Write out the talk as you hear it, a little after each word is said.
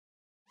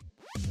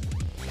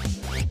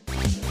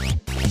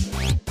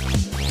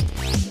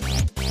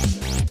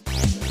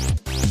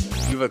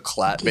have a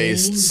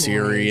clat-based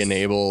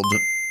Siri-enabled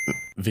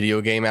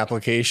video game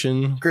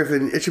application?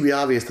 Griffin, it should be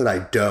obvious that I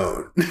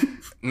don't.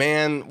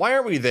 Man, why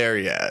aren't we there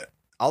yet?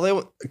 All they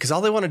want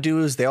to do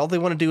is they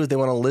want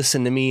to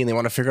listen to me, and they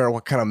want to figure out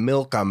what kind of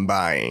milk I'm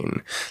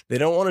buying. They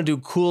don't want to do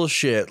cool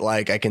shit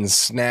like I can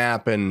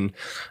snap and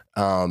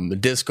the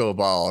disco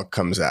ball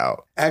comes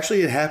out.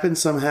 Actually, it happened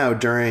somehow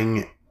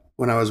during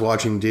when I was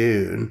watching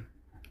Dune,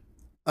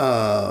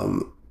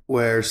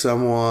 where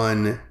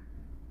someone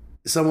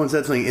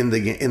said something in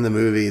the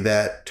movie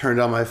that turned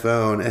on my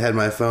phone and had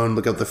my phone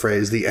look up the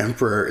phrase "The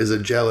Emperor is a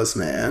jealous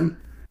man."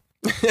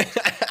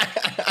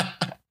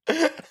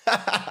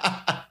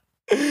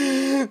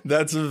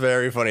 That's a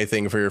very funny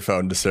thing for your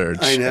phone to search.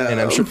 I know. And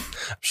I'm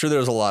sure there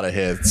was a lot of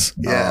hits.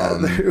 Yeah,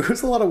 there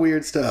was a lot of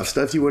weird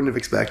stuff you wouldn't have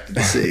expected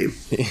to see.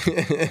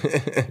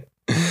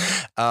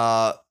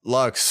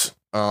 Lux,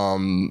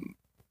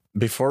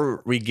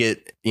 before we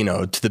get,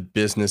 to the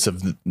business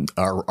of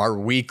our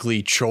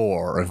weekly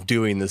chore of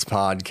doing this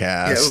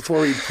podcast. Yeah,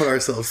 before we put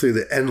ourselves through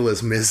the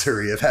endless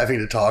misery of having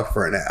to talk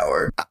for an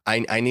hour.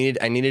 I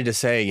needed to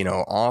say,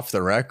 off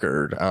the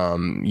record,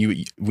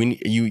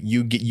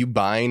 you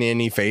buying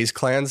any FaZe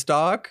Clan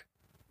stock?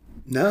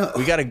 No.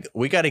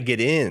 We gotta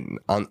get in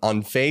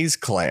on FaZe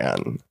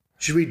Clan.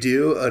 Should we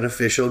do an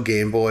official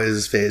Game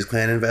Boys FaZe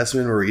Clan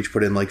investment where we each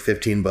put in like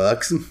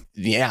 $15?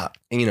 Yeah.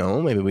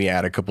 Maybe we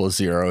add a couple of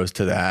zeros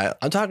to that.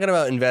 I'm talking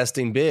about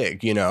investing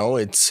big.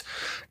 It's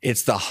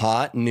the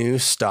hot new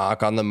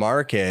stock on the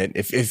market.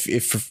 If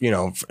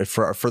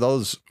for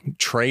those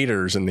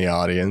traders in the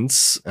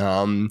audience,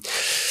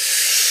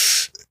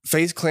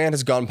 FaZe Clan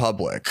has gone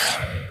public.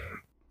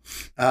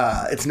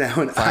 It's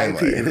now an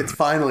IPO, and it's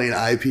finally an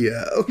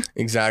IPO.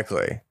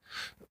 Exactly.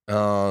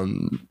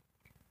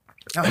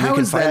 Now, how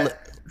is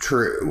that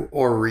true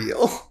or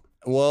real?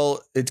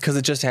 Well, it's because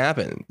it just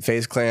happened.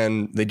 FaZe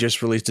Clan, they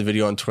just released a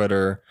video on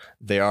Twitter.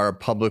 They are a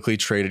publicly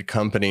traded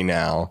company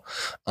now,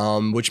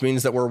 which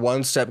means that we're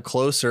one step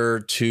closer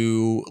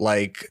to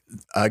like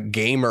a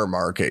gamer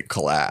market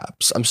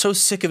collapse. I'm so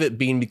sick of it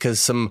being because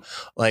some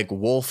like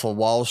Wolf of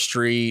Wall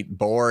Street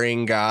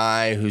boring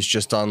guy who's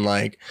just on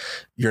like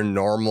your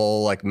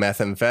normal like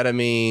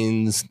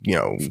methamphetamines,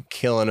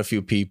 killing a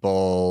few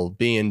people,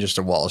 being just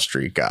a Wall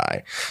Street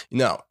guy.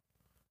 No.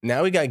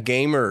 Now we got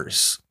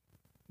gamers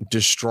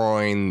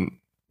destroying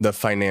the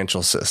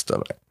financial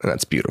system, and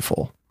that's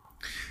beautiful.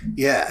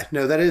 Yeah,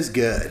 no, that is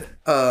good.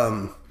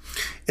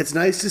 It's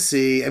nice to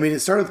see. I mean,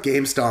 it started with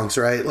Game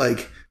Stonks, right?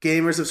 Like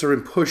gamers have sort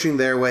of been pushing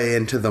their way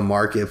into the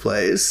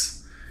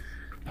marketplace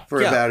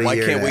for about a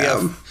year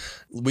now.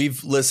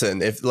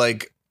 Listen, if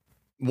like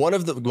one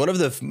of the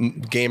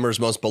gamers'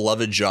 most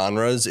beloved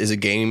genres is a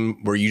game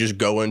where you just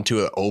go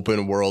into an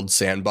open world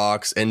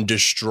sandbox and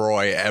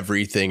destroy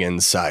everything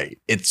in sight.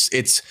 It's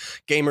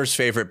gamers'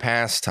 favorite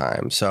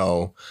pastime.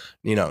 So,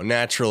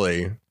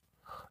 naturally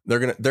they're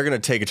gonna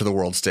take it to the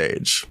world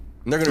stage.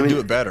 And they're gonna do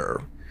it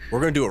better.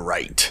 We're gonna do it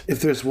right.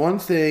 If there's one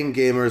thing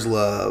gamers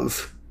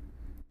love,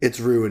 it's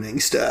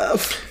ruining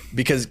stuff.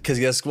 Because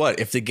guess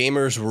what? If the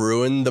gamers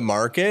ruin the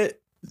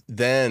market,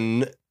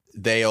 then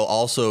they'll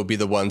also be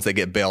the ones that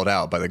get bailed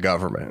out by the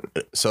government.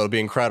 So it'll be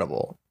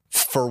incredible.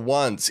 For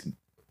once,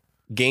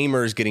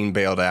 gamers getting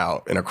bailed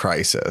out in a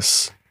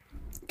crisis.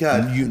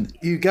 God,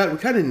 we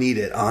kind of need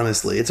it,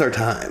 honestly. It's our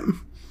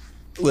time.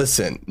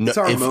 Listen. It's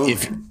our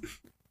moment.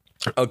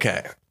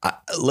 Okay.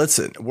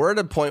 Listen, we're at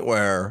a point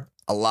where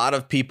a lot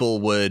of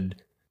people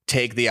would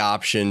take the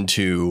option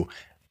to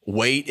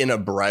wait in a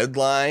bread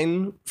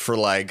line for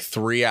like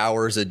 3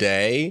 hours a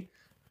day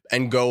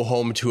and go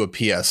home to a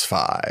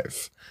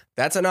PS5.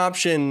 That's an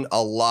option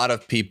a lot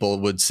of people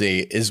would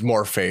see is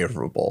more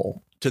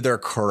favorable to their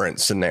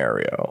current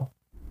scenario.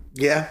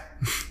 Yeah.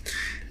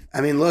 I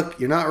mean, look,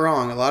 you're not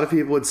wrong. A lot of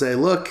people would say,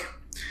 look,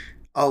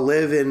 I'll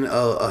live in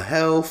a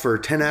hell for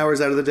 10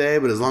 hours out of the day,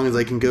 but as long as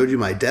I can go do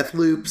my death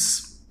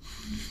loops,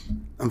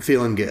 I'm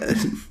feeling good.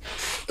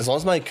 As long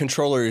as my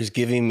controller is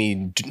giving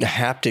me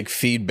haptic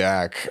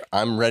feedback,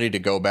 I'm ready to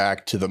go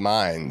back to the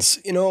mines.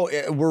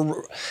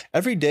 We're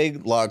every day,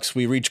 Lux,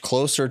 we reach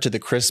closer to the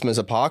Christmas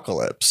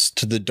apocalypse,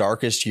 to the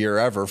darkest year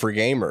ever for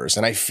gamers.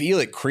 And I feel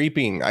it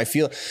creeping. I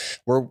feel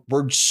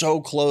we're so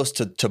close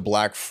to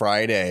Black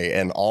Friday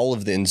and all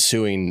of the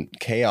ensuing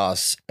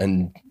chaos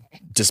and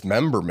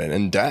dismemberment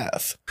and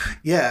death.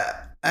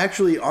 Yeah.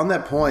 Actually, on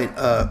that point,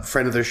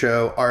 friend of the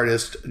show,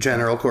 artist,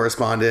 general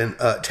correspondent,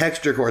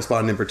 texture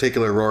correspondent in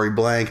particular, Rory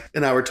Blank,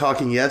 and I were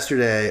talking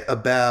yesterday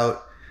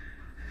about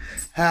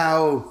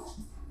how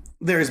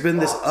there's been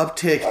this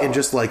uptick in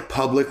just like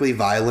publicly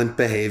violent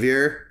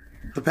behavior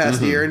the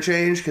past year and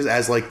change, because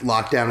as like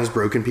lockdown has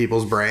broken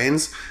people's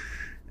brains.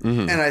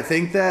 And I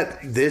think that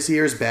this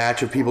year's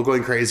batch of people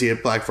going crazy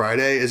at Black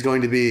Friday is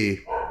going to be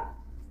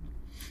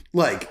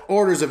like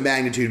orders of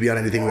magnitude beyond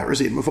anything we've ever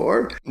seen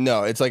before.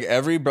 No, it's like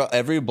every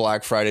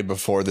Black Friday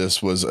before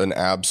this was an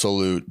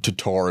absolute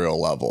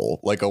tutorial level,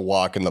 like a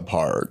walk in the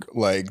park.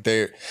 Like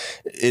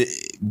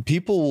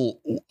people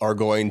are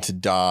going to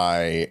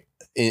die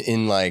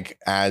in like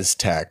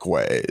Aztec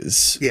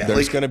ways. Yeah,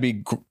 there's going to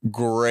be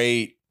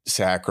great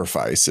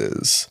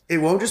sacrifices. It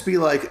won't just be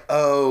like,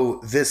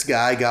 oh, this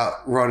guy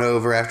got run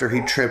over after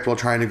he tripped while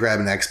trying to grab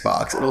an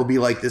Xbox. It'll be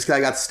like, this guy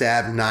got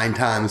stabbed 9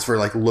 times for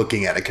like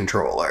looking at a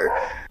controller.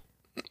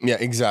 Yeah,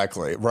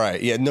 exactly.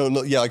 Right. Yeah.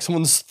 No. Yeah. Like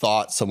someone's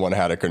thought someone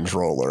had a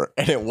controller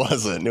and it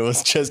wasn't. It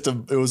was just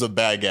it was a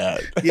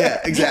baguette. Yeah,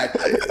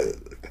 exactly.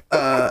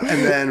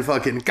 And then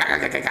fucking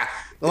a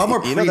lot more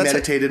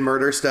premeditated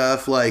murder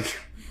stuff. Like,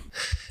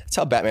 that's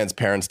how Batman's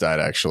parents died,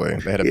 actually.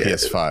 They had a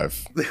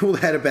PS5. They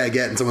had a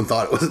baguette and someone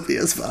thought it was a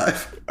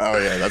PS5. Oh,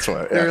 yeah, that's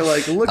what. They were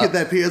like, look at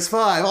that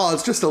PS5. Oh,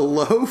 it's just a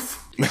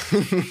loaf.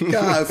 God,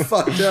 I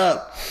fucked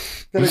up.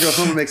 Gotta go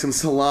home and make some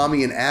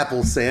salami and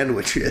apple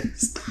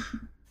sandwiches.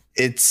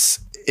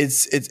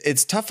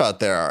 It's tough out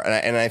there,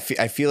 and I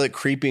feel it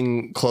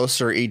creeping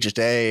closer each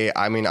day.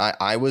 I mean,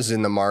 I was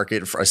in the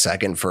market for a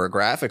second for a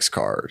graphics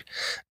card,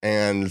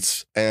 and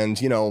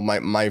you know,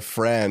 my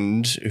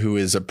friend who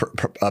is a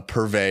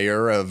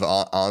purveyor of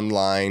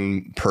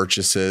online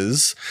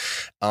purchases,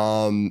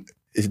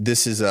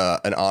 this is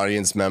an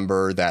audience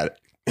member that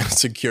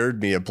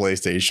secured me a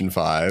PlayStation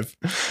 5.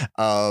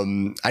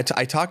 I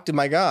talked to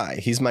my guy.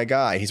 He's my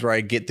guy. He's where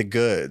I get the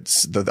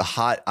goods, the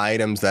hot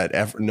items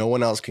that no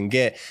one else can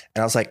get.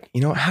 And I was like,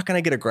 you know, how can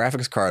I get a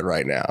graphics card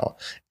right now?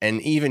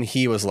 And even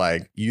he was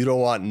like, you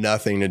don't want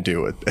nothing to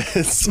do with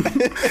this.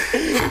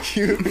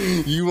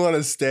 you want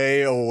to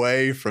stay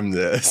away from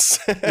this.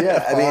 Yeah,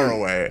 far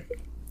away.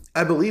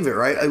 I believe it,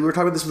 right? We were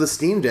talking about this with the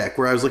Steam Deck,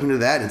 where I was looking into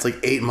that, and it's like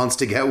 8 months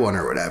to get one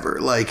or whatever.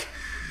 Like,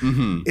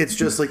 it's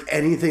just like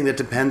anything that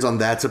depends on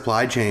that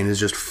supply chain is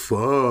just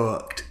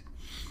fucked.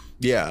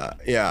 Yeah,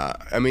 yeah.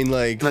 I mean,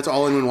 like, that's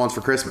all anyone wants for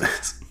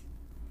Christmas.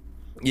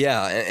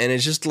 Yeah, and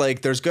it's just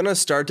like there's gonna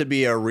start to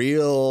be a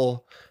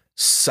real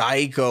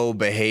psycho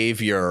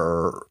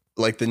behavior,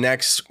 like the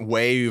next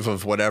wave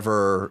of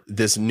whatever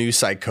this new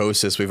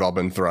psychosis we've all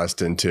been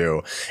thrust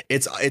into.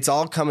 It's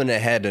all coming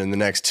ahead in the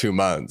next 2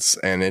 months,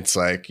 and it's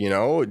like, you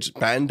know, just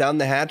batten down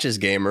the hatches,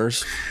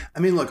 gamers. I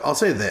mean, look, I'll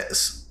say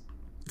this.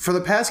 For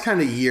the past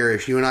kind of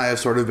year-ish, you and I have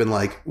sort of been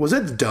like, was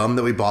it dumb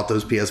that we bought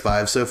those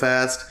PS5s so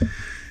fast?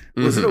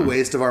 Was it a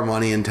waste of our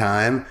money and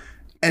time?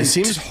 And it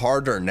seems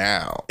harder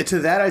now. To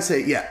that I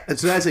say,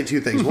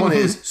 two things. One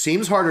is,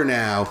 seems harder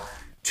now.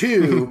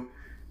 Two,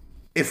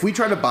 if we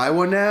try to buy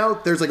one now,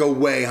 there's like a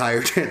way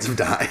higher chance of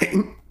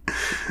dying.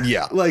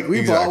 Yeah. Like,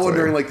 we bought one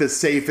during like the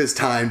safest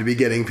time to be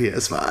getting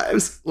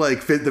PS5s,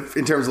 like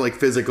in terms of like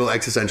physical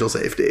existential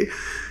safety.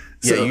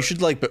 So, yeah, you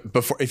should, like,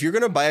 before, if you're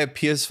going to buy a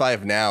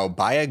PS5 now,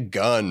 buy a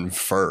gun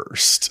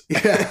first.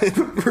 Yeah,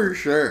 for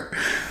sure.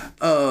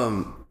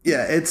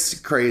 Yeah, it's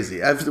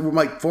crazy.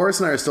 Like, Forrest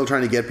and I are still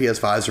trying to get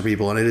PS5s for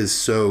people, and it is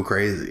so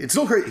crazy. It's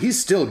still crazy. He's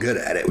still good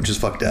at it, which is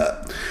fucked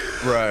up.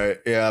 Right.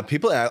 Yeah.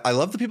 I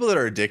love the people that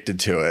are addicted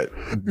to it.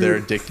 They're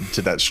addicted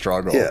to that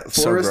struggle. Yeah.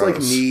 Forrest, like,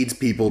 needs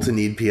people to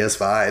need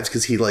PS5s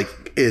because he, like,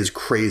 is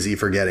crazy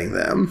for getting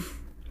them.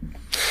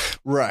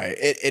 Right.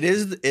 It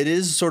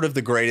is sort of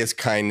the greatest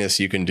kindness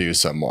you can do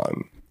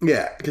someone.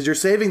 Yeah, because you're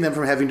saving them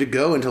from having to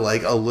go into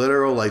like a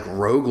literal like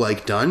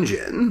roguelike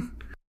dungeon.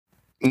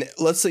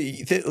 Let's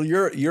say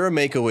you're a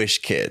Make-A-Wish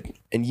kid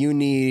and you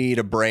need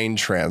a brain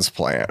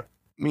transplant.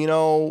 You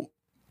know,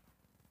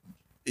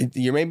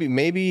 you're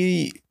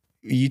maybe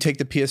you take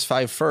the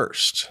PS5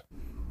 first.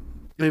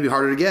 It may be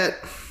harder to get.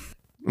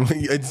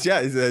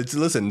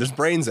 Listen, there's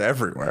brains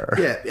everywhere.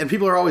 Yeah, and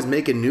people are always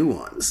making new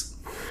ones.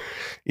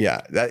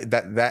 Yeah,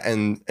 that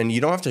and you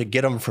don't have to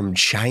get them from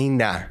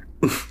China.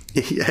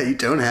 Yeah, you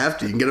don't have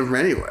to. You can get them from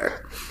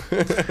anywhere.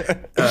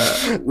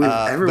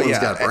 Everyone's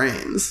got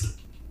brains.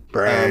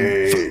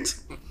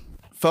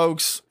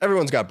 Folks,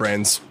 everyone's got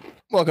brains.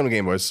 Welcome to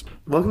Game Boys.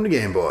 Welcome to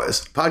Game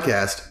Boys,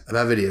 podcast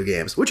about video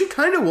games, which it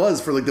kind of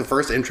was for like the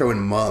first intro in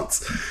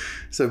months.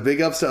 So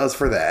big ups to us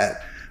for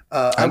that.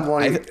 I'm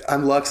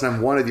Lux, and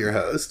I'm one of your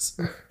hosts.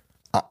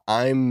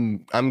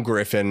 I'm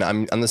Griffin.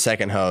 I'm the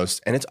second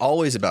host, and it's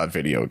always about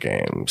video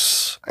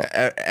games.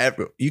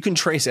 You can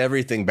trace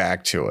everything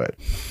back to it.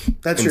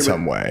 That's in true,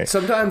 some way.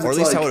 Sometimes, or at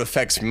least like, how it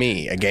affects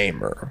me, a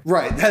gamer.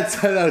 Right.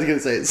 That's what I was going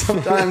to say.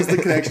 Sometimes the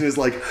connection is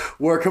like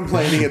we're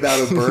complaining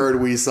about a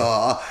bird we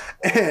saw,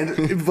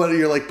 but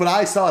you're like, but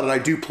I saw it, and I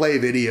do play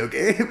video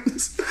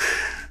games.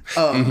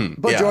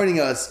 But joining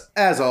us,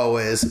 as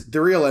always,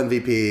 the real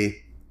MVP.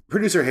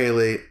 Producer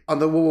Haley on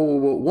the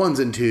ones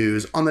and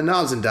twos, on the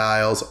knobs and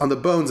dials, on the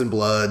bones and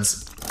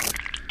bloods.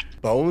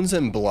 Bones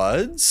and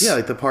bloods? Yeah,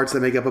 like the parts that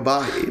make up a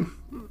body.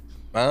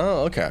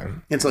 Oh, okay.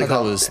 It's like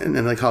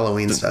and like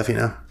Halloween stuff, you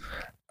know?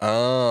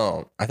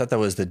 Oh, I thought that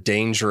was the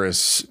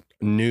dangerous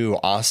new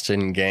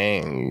Austin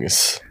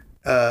gangs.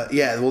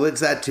 Yeah, well,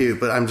 it's that too,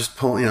 but I'm just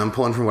pulling, I'm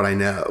pulling from what I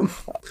know.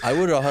 I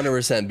would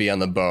 100% be on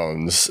the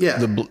bones.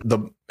 Yeah.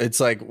 It's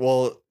like,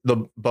 well,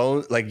 the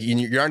bone, like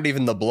you aren't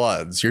even the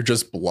bloods. You're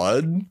just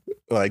blood.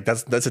 Like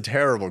that's a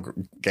terrible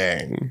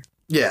gang.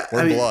 Yeah.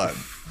 We're blood.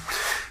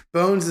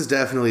 Bones is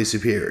definitely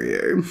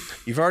superior.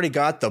 You've already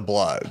got the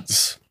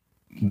bloods.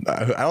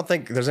 I don't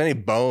think there's any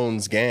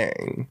bones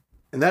gang.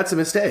 And that's a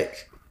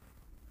mistake.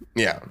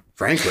 Yeah.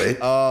 Frankly.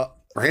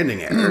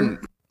 Branding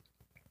error.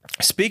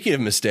 Speaking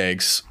of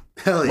mistakes,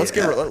 Hell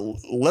yeah.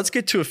 Let's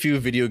get to a few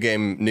video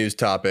game news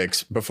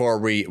topics before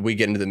we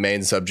get into the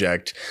main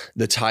subject,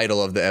 the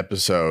title of the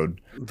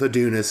episode. The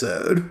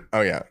Dunisode.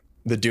 Oh yeah.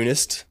 The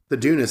Dunist? The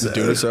Dunisode.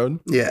 The Dunisode?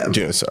 Yeah.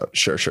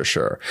 Dunisode.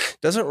 Sure.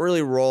 Doesn't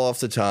really roll off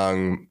the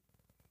tongue,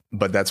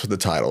 but that's what the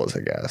title is,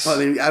 I guess. Well,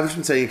 I mean, I've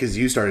been saying it because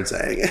you started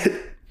saying it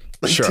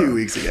like Sure. 2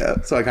 weeks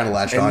ago. So I kind of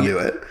latched onto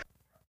it.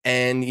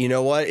 And you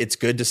know what? It's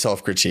good to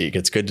self-critique.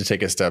 It's good to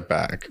take a step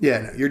back. Yeah,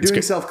 no, you're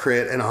doing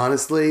self-crit, and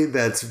honestly,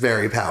 that's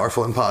very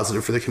powerful and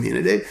positive for the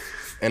community.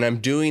 And I'm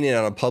doing it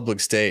on a public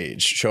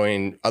stage,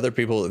 showing other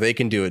people that they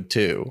can do it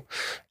too.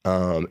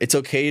 It's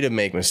okay to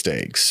make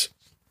mistakes.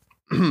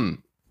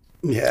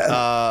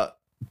 Yeah.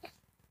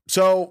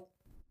 So...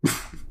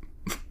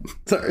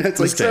 Sorry, it's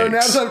like, so now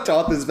that I've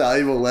taught this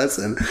valuable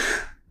lesson,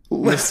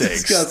 let's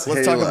discuss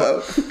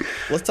Halo.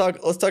 Let's talk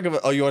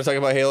about. Oh, you want to talk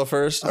about Halo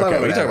first? Okay,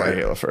 we can talk about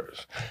Halo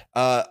first.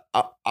 I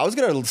was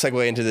going to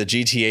segue into the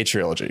GTA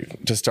trilogy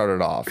to start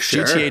it off.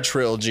 Sure. GTA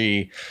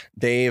trilogy.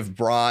 They've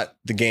brought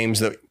the games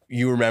that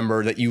you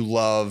remember that you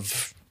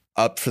love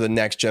up for the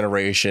next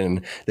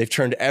generation. They've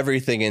turned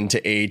everything into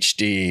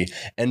HD,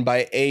 and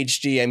by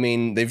HD, I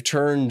mean they've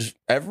turned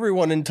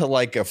everyone into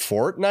like a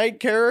Fortnite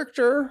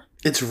character.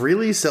 It's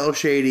really cel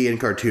shady and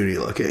cartoony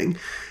looking.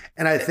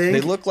 And I think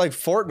they look like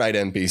Fortnite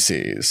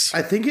NPCs.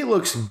 I think it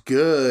looks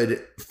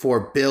good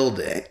for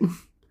building.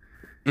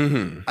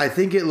 Mm-hmm. I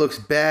think it looks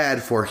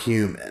bad for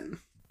human.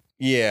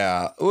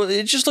 Yeah. Well,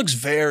 it just looks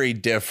very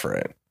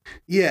different.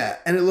 Yeah.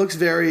 And it looks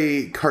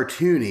very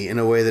cartoony in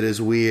a way that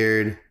is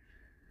weird.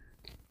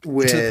 To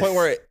the point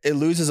where it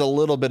loses a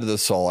little bit of the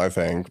soul, I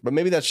think. But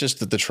maybe that's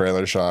just the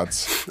trailer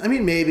shots. I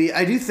mean, maybe.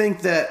 I do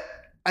think that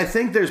I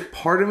think there's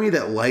part of me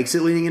that likes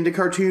it leaning into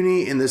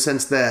cartoony in the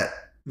sense that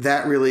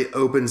really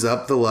opens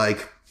up the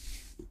like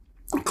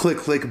click,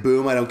 click,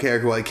 boom, I don't care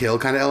who I kill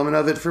kind of element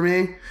of it for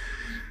me.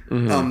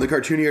 Mm-hmm. The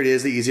cartoonier it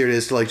is, the easier it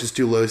is to like just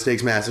do low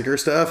stakes massacre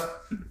stuff.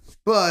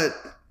 But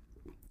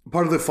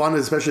part of the fun,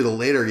 especially the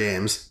later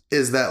games,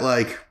 is that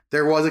like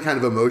there was a kind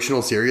of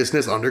emotional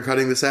seriousness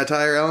undercutting the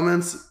satire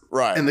elements.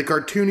 Right. And the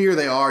cartoonier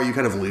they are, you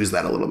kind of lose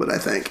that a little bit, I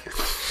think.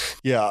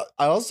 Yeah.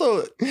 I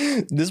also,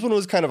 this one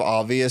was kind of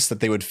obvious that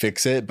they would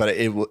fix it, but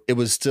it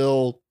was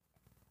still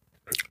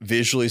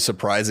visually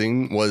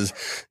surprising. Was,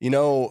 you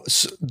know,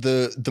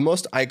 the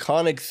most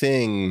iconic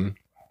thing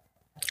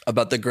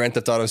about the Grand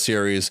Theft Auto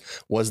series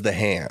was the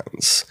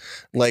hands.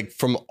 Like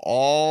from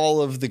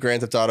all of the Grand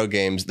Theft Auto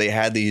games, they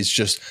had these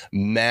just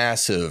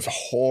massive,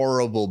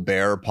 horrible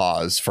bear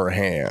paws for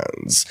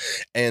hands.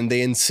 And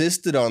they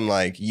insisted on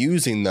like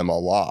using them a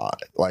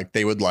lot. Like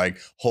they would like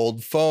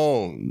hold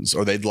phones,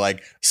 or they'd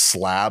like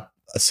slap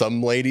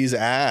some lady's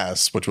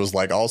ass, which was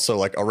like also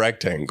like a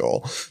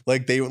rectangle.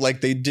 Like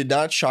they did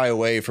not shy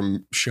away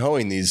from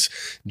showing these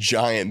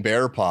giant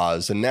bear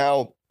paws. And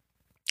now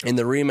in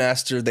the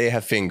remaster, they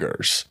have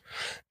fingers.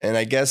 And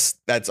I guess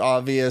that's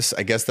obvious.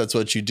 I guess that's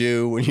what you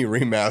do when you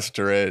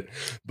remaster it.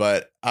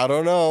 But I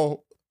don't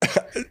know.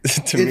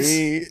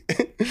 Me,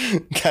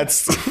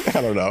 that's,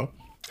 I don't know.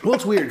 Well,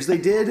 it's weird because they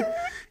did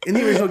in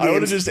the original games. I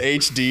would have just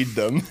HD'd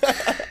them.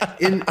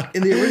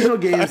 in the original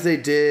games, they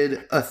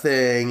did a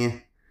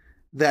thing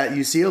that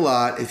you see a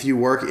lot if you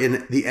work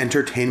in the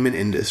entertainment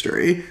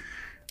industry,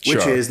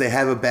 which is they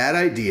have a bad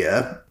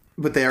idea,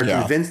 but they are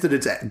convinced that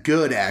it's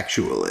good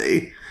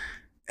actually,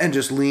 and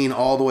just lean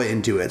all the way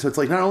into it. So it's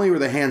like not only were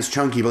the hands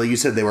chunky, but like you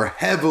said, they were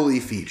heavily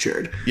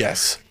featured.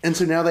 Yes. And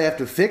so now they have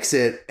to fix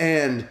it.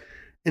 And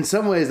in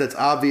some ways that's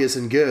obvious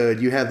and good.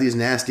 You have these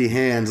nasty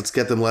hands. Let's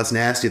get them less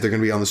nasty if they're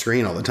going to be on the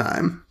screen all the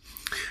time.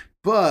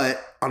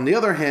 But on the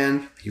other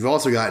hand, you've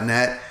also gotten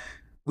at,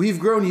 we've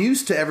grown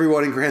used to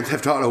everyone in Grand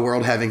Theft Auto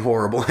world having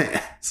horrible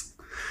hands.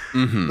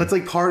 Mm-hmm. That's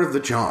like part of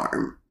the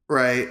charm,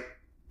 right?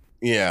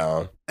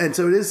 Yeah. And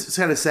so it is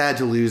kind of sad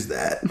to lose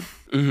that.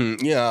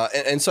 Mm-hmm. Yeah.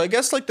 And so I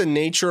guess like the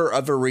nature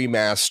of a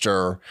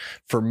remaster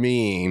for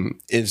me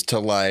is to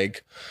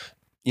like,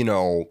 you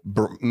know,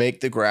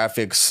 make the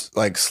graphics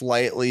like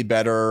slightly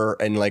better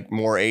and like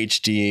more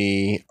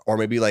HD, or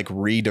maybe like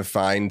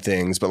redefine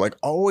things, but like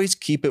always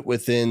keep it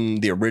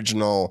within the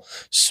original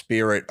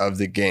spirit of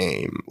the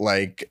game.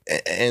 Like,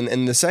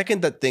 and the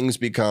second that things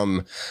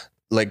become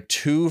like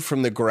too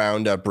from the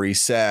ground up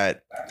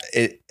reset,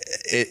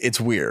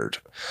 it's weird.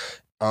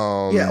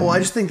 Yeah, well, I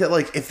just think that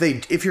like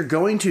if you're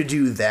going to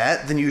do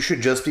that, then you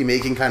should just be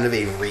making kind of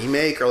a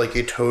remake or like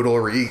a total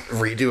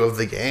redo of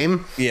the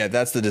game. Yeah,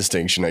 that's the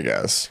distinction, I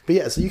guess. But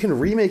yeah, so you can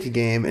remake a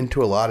game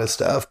into a lot of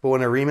stuff, but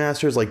when a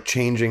remaster is like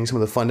changing some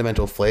of the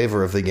fundamental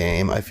flavor of the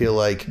game, I feel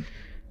like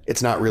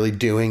it's not really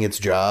doing its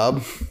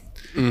job.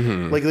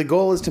 Mm-hmm. Like the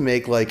goal is to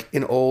make like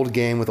an old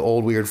game with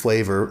old weird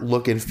flavor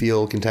look and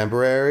feel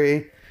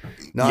contemporary,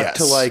 not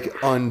to like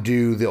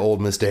undo the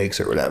old mistakes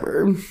or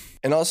whatever.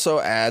 And also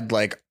add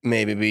like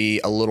maybe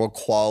a little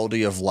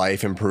quality of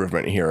life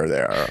improvement here or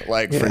there.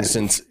 Like for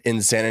instance,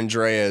 in San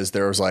Andreas,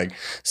 there was like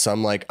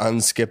some like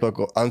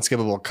unskippable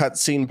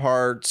cutscene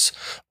parts,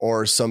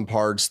 or some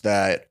parts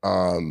that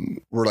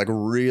were like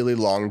really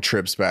long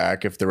trips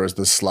back if there was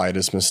the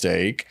slightest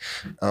mistake.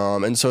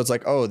 And so it's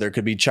like, oh, there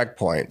could be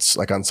checkpoints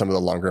like on some of the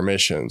longer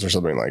missions or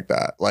something like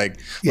that. Like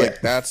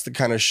that's the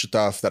kind of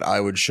stuff that I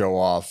would show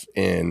off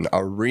in a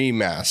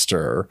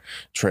remaster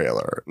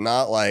trailer.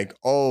 Not like,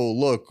 oh,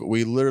 look,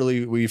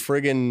 there's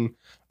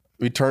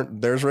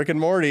Rick and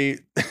Morty.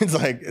 It's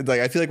like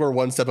I feel like we're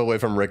one step away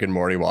from Rick and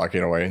Morty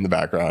walking away in the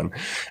background.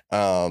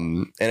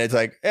 And it's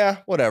like, yeah,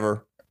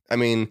 whatever. I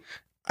mean,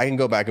 I can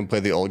go back and play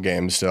the old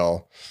game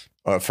still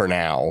for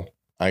now,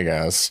 I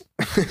guess.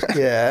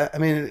 Yeah, I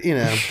mean, you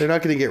know, they're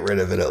not going to get rid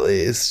of it at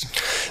least.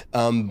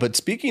 But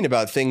speaking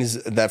about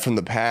things that from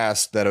the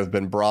past that have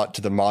been brought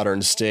to the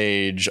modern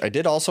stage, I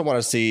did also want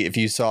to see if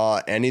you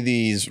saw any of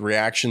these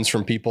reactions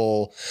from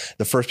people,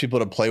 the first people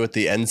to play with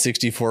the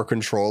N64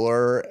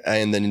 controller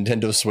and the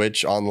Nintendo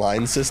Switch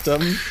online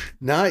system.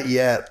 Not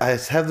yet. I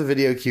have the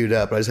video queued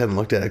up, but I just haven't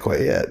looked at it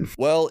quite yet.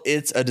 Well,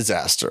 it's a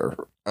disaster.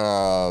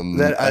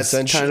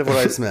 That's kind of what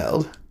I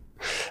smelled.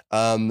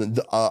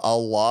 A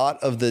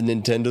lot of the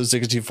Nintendo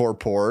 64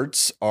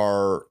 ports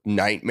are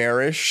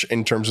nightmarish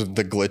in terms of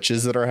the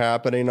glitches that are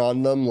happening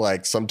on them.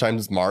 Like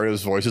sometimes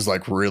Mario's voice is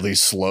like really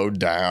slowed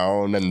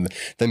down and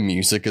the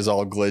music is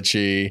all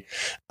glitchy.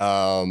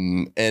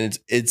 And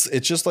it's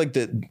just like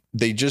that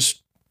they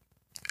just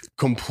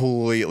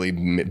completely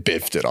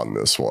biffed it on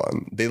this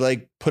one. They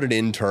like put an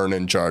intern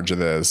in charge of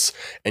this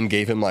and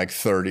gave him like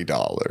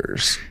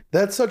 $30.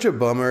 That's such a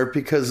bummer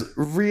because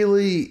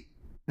really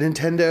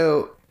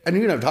Nintendo, and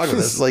you and I've talked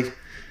about this, like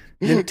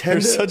Nintendo.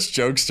 They're such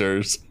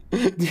jokesters.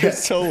 They're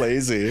so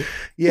lazy.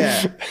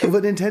 Yeah.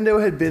 But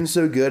Nintendo had been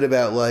so good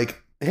about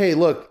like, hey,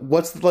 look,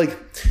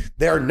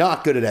 they're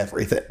not good at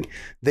everything.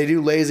 They do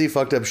lazy,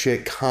 fucked up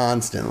shit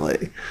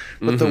constantly.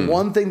 But the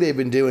one thing they've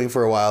been doing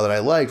for a while that I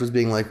liked was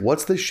being like,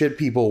 what's the shit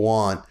people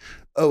want?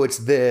 Oh, it's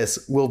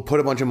this. We'll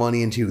put a bunch of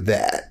money into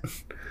that.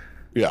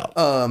 Yeah.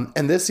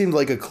 And this seemed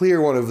like a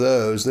clear one of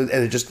those. And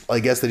it just, I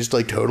guess they just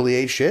like totally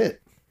ate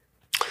shit.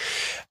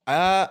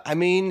 I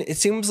mean, it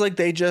seems like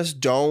they just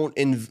don't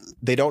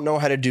know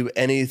how to do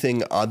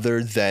anything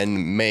other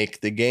than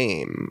make the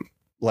game.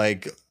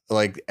 Like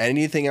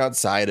anything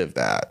outside of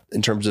that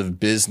in terms of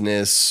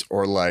business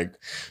or like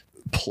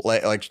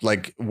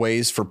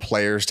ways for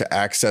players to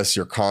access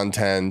your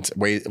content,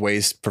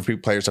 ways for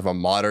players to have a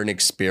modern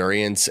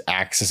experience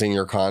accessing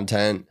your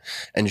content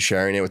and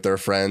sharing it with their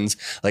friends.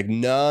 Like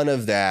none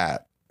of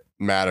that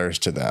matters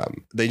to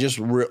them. They just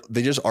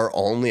are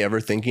only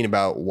ever thinking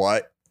about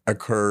what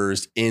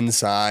occurs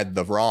inside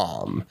the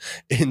ROM,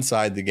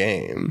 inside the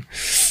game.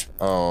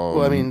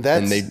 Well, I mean,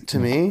 to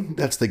me,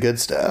 that's the good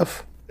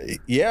stuff.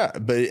 Yeah,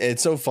 but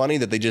it's so funny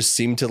that they just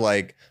seem to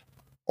like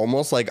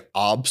almost like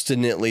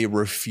obstinately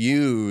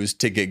refuse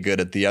to get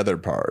good at the other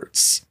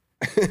parts.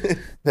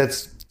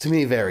 That's to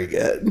me very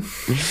good.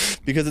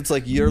 Because it's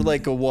like you're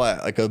like a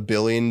what? Like $1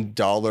 billion,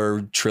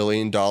 $1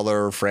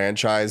 trillion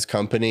franchise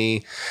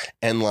company,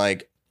 and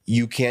like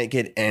you can't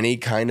get any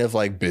kind of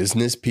like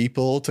business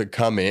people to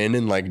come in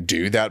and like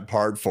do that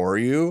part for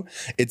you.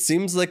 It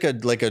seems like a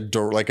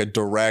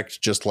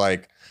direct just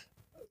like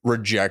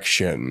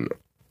rejection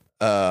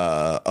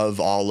of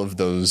all of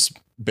those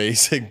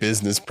basic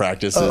business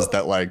practices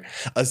that like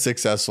a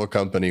successful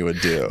company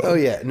would do. Oh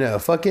yeah, no,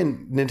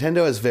 fucking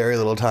Nintendo has very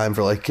little time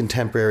for like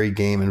contemporary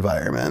game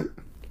environment.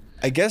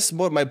 I guess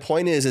what my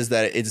point is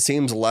that it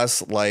seems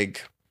less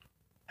like,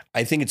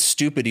 I think it's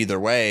stupid either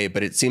way,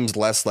 but it seems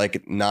less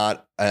like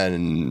not a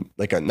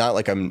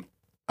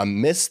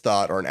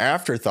misthought or an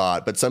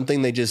afterthought, but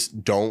something they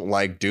just don't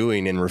like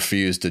doing and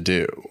refuse to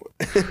do.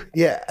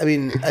 Yeah, I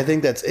mean, I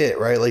think that's it,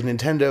 right? Like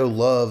Nintendo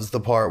loves the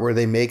part where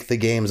they make the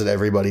games that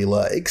everybody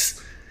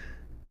likes,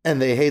 and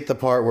they hate the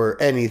part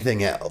where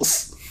anything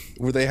else.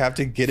 Where they have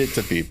to get it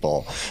to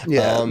people.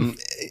 Yeah.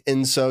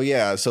 And so,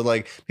 yeah. So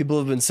like people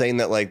have been saying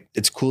that like,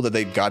 it's cool that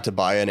they got to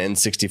buy an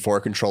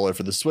N64 controller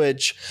for the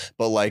Switch,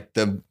 but like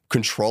the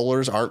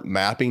controllers aren't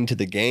mapping to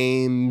the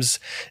games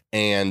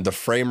and the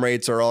frame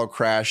rates are all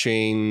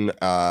crashing.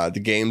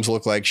 The games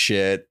look like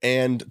shit.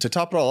 And to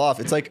top it all off,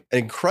 it's like an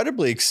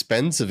incredibly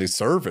expensive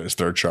service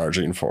they're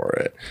charging for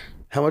it.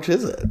 How much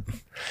is it?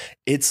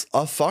 It's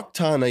a fuck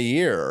ton a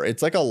year.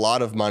 It's like a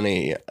lot of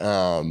money.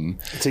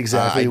 It's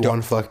exactly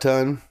one fuck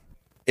ton.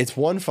 It's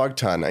one fuck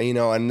ton, you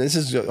know, and this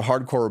is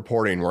hardcore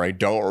reporting where I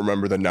don't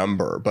remember the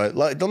number, but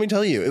let me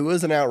tell you, it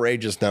was an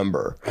outrageous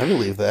number. I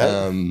believe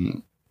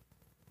that.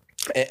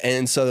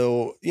 And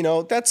so, you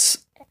know,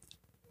 that's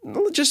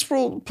just,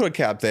 we'll put a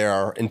cap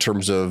there in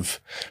terms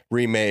of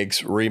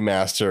remakes,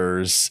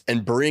 remasters,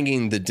 and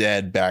bringing the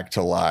dead back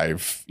to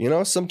life. You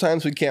know,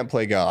 sometimes we can't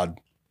play God.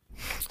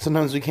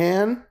 Sometimes we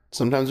can,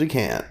 sometimes we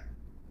can't.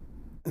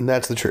 And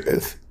that's the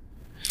truth.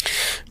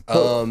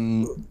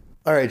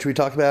 All right, should we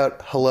talk about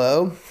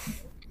Hello?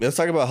 Let's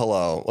talk about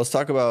Hello. Let's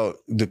talk about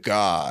the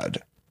god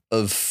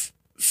of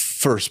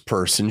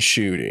first-person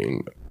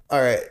shooting.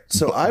 All right,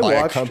 so I by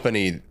watched a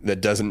company that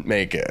doesn't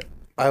make it.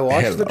 the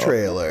Halo.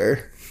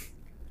 trailer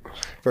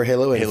for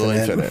Halo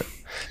Infinite.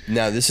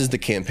 Now this is the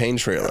campaign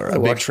trailer, a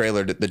big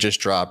trailer that just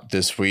dropped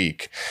this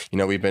week. You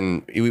know,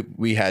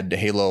 we had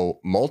Halo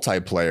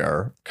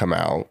multiplayer come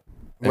out,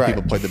 and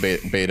people played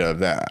the beta of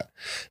that.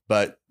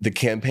 But the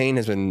campaign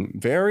has been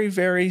very,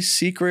 very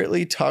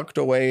secretly tucked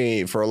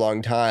away for a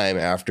long time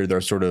after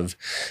their sort of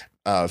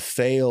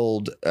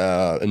failed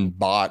and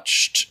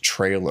botched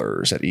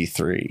trailers at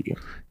E3.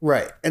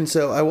 Right. And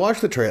so I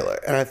watched the trailer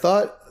and I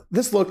thought,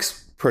 this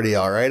looks pretty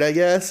all right, I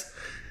guess.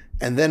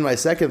 And then my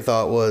second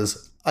thought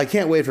was, I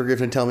can't wait for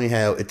Griffin to tell me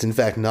how it's in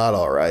fact not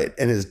all right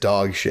and is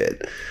dog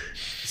shit.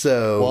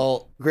 So,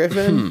 well,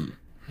 Griffin,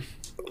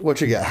 what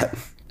you got?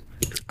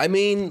 I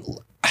mean,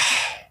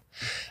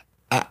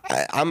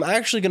 I'm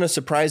actually going to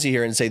surprise you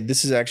here and say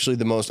this is actually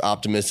the most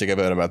optimistic I've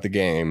been about the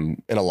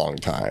game in a long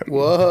time.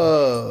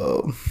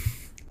 Whoa.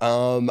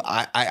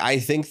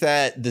 I think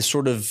that the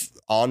sort of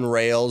on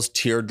rails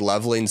tiered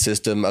leveling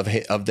system of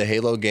the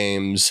Halo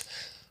games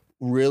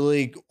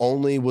really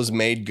only was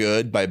made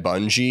good by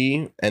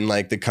Bungie, and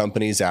like the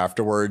companies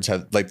afterwards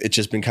have like it's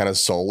just been kind of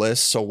soulless.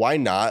 So why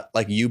not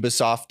like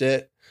Ubisoft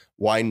it?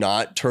 Why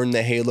not turn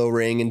the Halo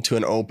ring into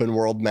an open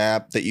world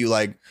map that you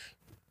like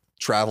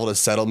travel to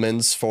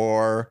settlements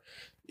for?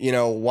 You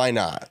know, why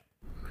not?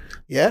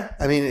 Yeah,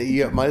 I mean,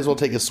 you might as well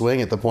take a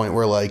swing at the point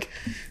where like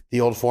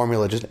the old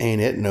formula just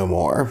ain't it no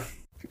more.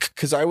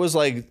 Because I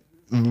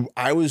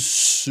was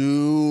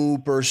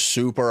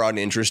super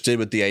uninterested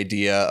with the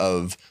idea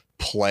of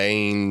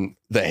playing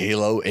the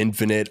Halo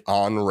Infinite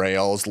on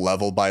rails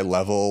level by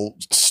level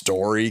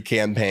story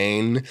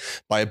campaign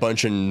by a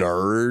bunch of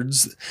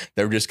nerds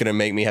that were just going to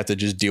make me have to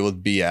just deal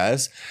with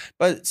BS.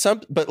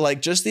 But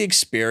like just the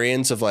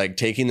experience of like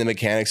taking the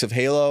mechanics of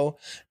Halo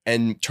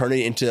and turning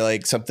it into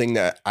like something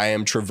that I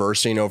am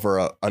traversing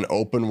over an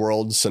open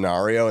world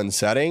scenario and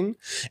setting,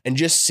 and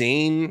just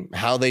seeing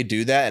how they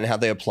do that and how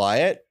they apply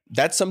it.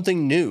 That's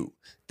something new.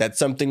 That's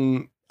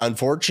something,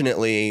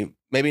 unfortunately,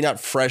 maybe not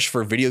fresh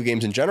for video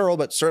games in general,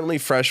 but certainly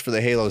fresh for the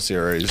Halo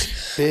series.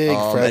 Big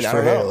fresh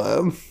for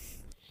Halo.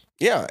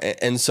 Yeah,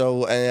 and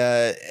so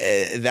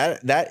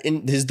that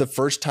is the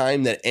first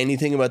time that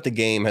anything about the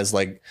game has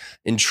like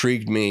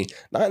intrigued me.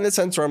 Not in the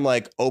sense where I'm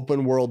like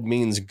open world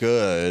means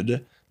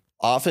good.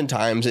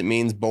 Oftentimes it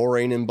means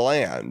boring and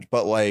bland,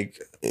 but like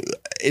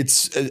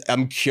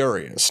I'm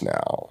curious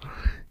now.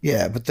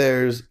 Yeah, but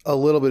there's a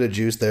little bit of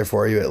juice there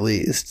for you at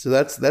least. So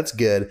that's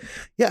good.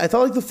 Yeah, I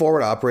thought like the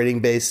forward operating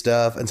base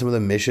stuff and some of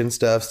the mission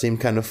stuff seemed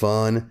kind of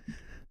fun.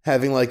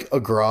 Having like a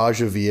garage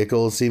of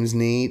vehicles seems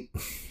neat.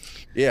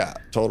 Yeah,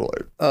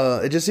 totally.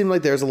 It just seemed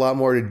like there's a lot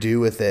more to do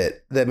with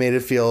it that made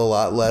it feel a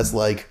lot less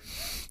like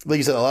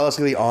you said, a lot less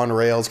like the on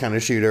rails kind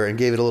of shooter, and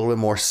gave it a little bit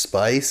more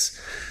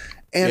spice.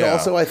 And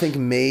also I think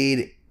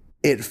made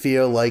it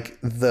feel like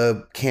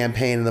the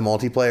campaign and the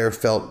multiplayer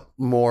felt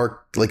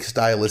more like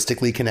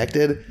stylistically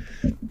connected.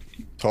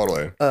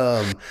 Totally.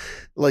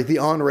 Like the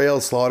on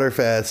rails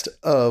slaughterfest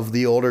of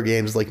the older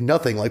games, like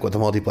nothing like what the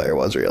multiplayer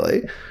was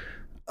really.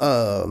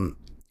 And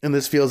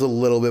this feels a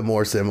little bit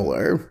more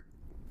similar.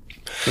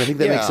 And I think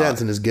that makes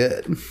sense and is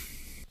good.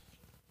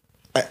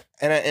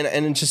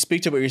 And to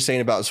speak to what you're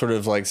saying about sort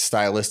of like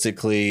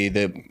stylistically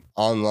the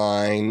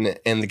online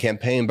and the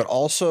campaign, but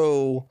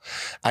also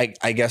I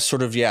guess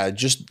sort of,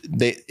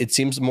 it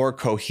seems more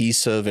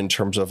cohesive in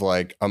terms of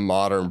like a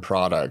modern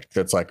product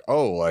that's like,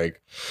 oh,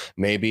 like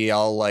maybe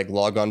I'll like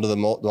log onto the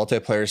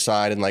multiplayer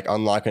side and like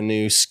unlock a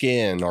new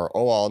skin, or,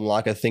 oh, I'll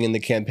unlock a thing in the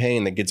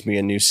campaign that gets me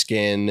a new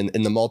skin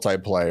in the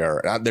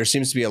multiplayer. There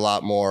seems to be a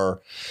lot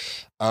more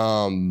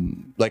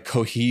like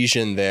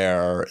cohesion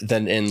there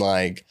than in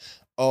like,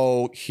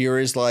 oh, here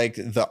is like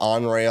the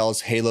on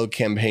rails Halo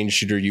campaign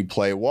shooter you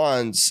play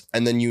once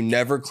and then you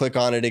never click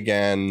on it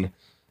again,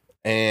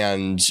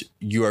 and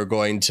you are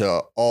going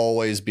to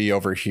always be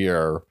over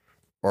here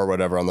or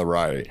whatever on the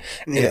right.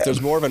 And if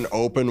there's more of an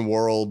open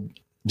world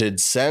did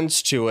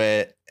sense to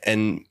it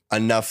and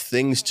enough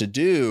things to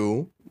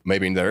do,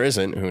 maybe there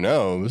isn't, who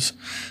knows,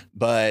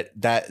 but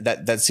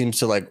that seems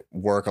to like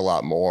work a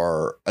lot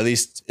more, at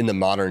least in the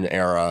modern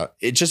era.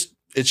 It's just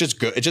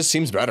good. It just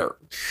seems better.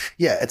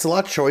 Yeah, it's a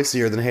lot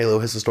choicier than Halo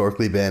has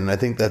historically been. I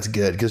think that's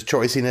good because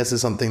choiciness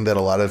is something that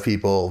a lot of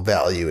people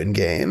value in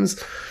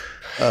games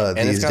and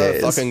these it's got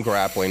days. a fucking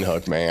grappling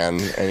hook, man.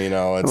 And you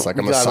know, it's like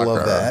I'm a sucker. Gotta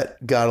love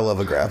that. Gotta love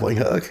a grappling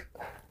hook.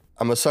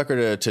 I'm a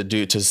sucker to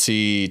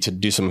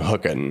do some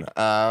hooking.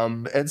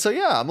 And so,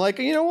 yeah, I'm like,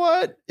 you know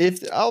what?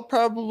 If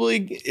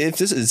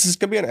this is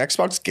going to be on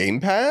Xbox Game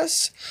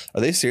Pass,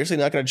 are they seriously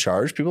not going to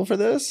charge people for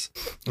this?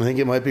 I think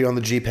it might be on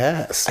the G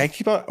Pass. I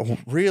keep on,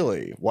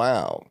 really?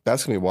 Wow.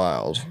 That's going to be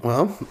wild.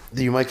 Well,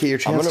 you might get your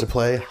chance to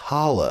play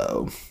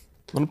Hollow.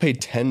 I'm going to pay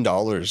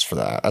 $10 for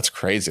that. That's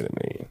crazy to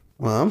me.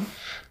 Well,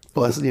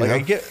 you know.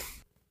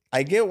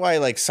 I get why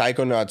like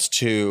Psychonauts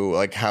 2,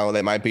 like how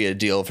that might be a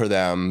deal for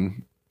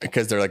them,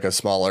 because they're like a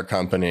smaller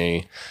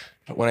company.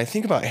 But when I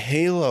think about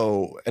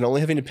Halo and only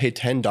having to pay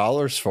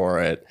 $10 for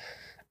it,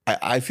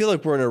 I feel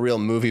like we're in a real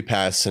Movie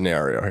Pass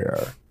scenario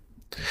here.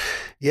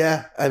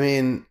 Yeah, I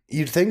mean,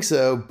 you'd think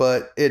so,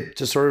 but it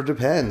just sort of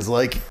depends.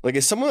 Like,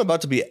 is someone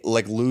about to be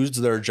like lose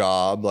their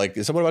job? Like,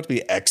 is someone about to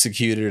be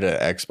executed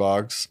at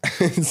Xbox?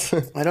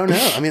 I don't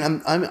know. I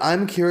mean,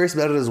 I'm curious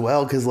about it as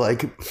well because,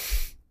 like,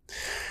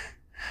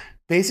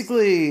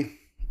 basically,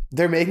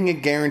 they're making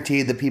it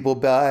guaranteed that people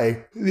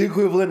buy the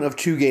equivalent of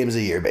 2 games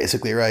a year,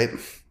 basically, right?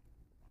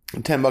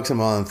 $10 a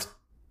month,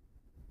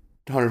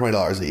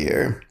 $120 a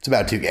year. It's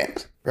about 2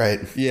 games, right?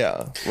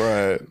 Yeah,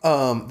 right.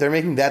 They're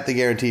making that the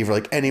guarantee for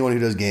like anyone who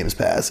does Games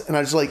Pass, and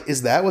I was like,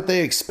 is that what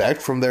they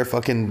expect from their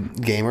fucking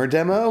gamer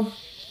demo?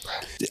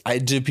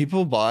 Do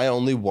people buy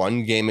only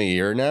 1 game a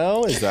year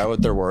now? Is that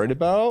what they're worried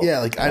about? Yeah,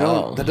 like I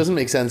don't. That doesn't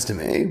make sense to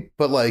me.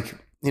 But like,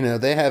 you know,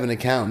 they have an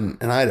accountant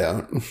and I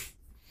don't.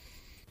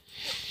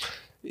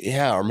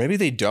 Yeah, or maybe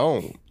they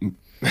don't.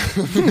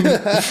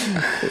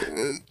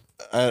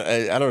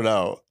 I don't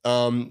know.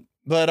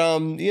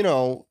 You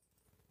know,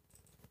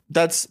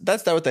 that's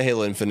that with the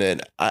Halo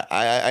Infinite.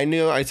 I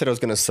knew I said it was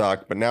going to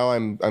suck, but now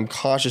I'm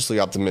cautiously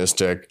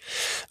optimistic.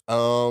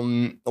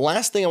 The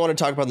last thing I want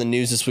to talk about in the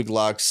news this week,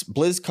 Lux,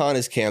 BlizzCon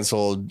is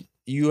canceled.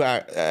 You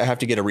have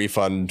to get a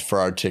refund for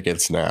our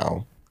tickets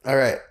now. All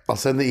right, I'll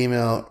send the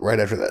email right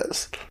after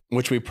this.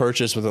 Which we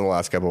purchased within the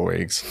last couple of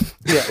weeks.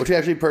 Yeah, which we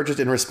actually purchased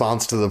in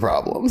response to the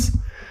problems.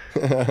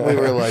 We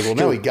were like, well,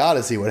 now we got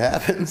to see what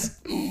happens.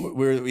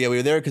 We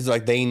were there because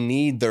like they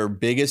need their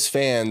biggest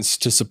fans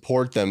to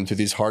support them through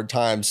these hard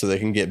times so they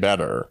can get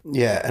better.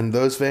 Yeah, and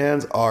those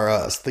fans are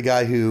us. The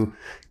guy who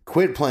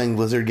quit playing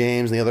Blizzard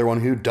games and the other one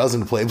who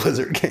doesn't play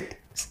Blizzard games.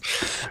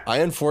 I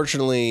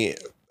unfortunately,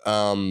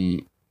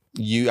 I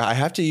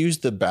have to use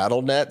the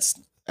BattleNet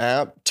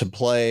app to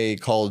play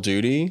Call of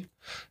Duty.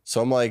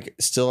 So I'm like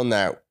still in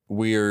that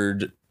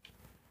weird,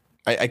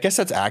 I guess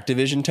that's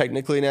Activision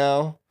technically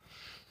now.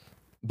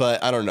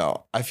 But I don't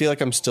know. I feel like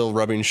I'm still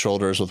rubbing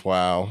shoulders with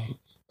WoW,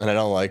 and I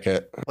don't like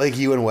it. Like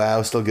you and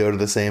WoW still go to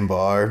the same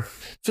bar.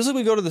 Feels like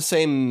we go to the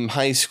same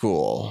high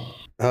school.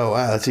 Oh,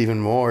 wow. That's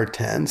even more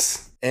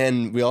tense.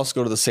 And we also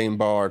go to the same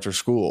bar after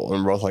school.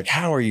 And we're both like,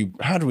 how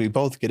do we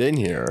both get in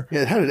here?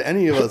 Yeah, how did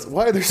any of us?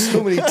 Why are there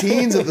so many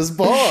teens at this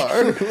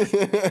bar? You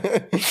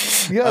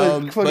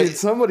gotta fucking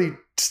somebody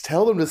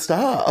tell them to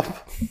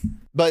stop.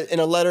 But in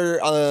a letter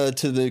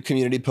to the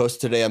community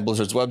posted today on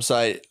Blizzard's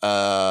website,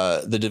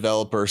 the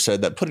developer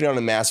said that putting on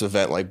a massive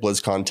event like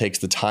BlizzCon takes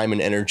the time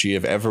and energy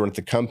of everyone at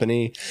the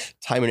company,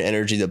 time and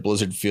energy that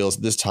Blizzard feels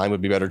this time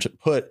would be better to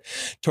put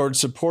towards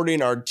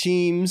supporting our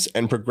teams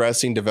and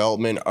progressing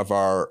development of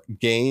our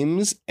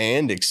games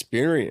and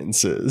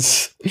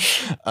experiences.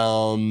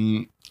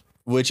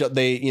 Which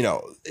they, you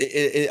know,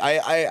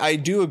 I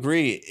do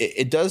agree.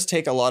 It does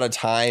take a lot of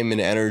time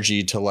and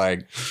energy to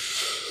like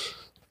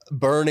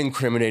burn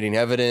incriminating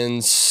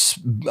evidence,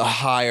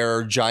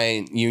 hire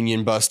giant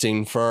union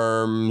busting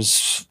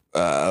firms,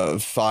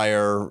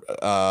 fire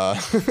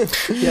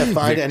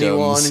find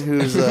anyone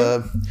who's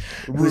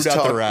root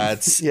out the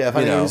rats. Yeah,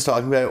 find anyone who's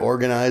talking about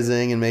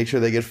organizing and make sure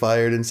they get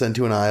fired and sent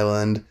to an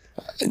island.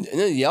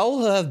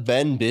 Y'all have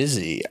been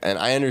busy, and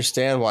I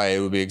understand why it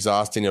would be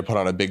exhausting to put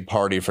on a big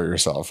party for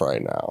yourself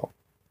right now.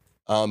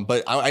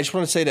 But I just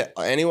want to say to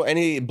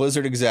any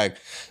Blizzard exec,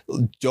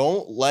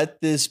 don't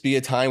let this be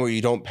a time where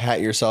you don't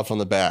pat yourself on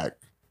the back.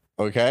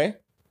 Okay?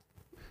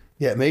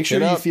 Yeah, make sure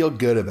you feel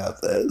good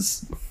about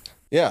this.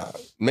 Yeah,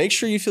 make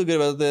sure you feel good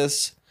about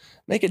this.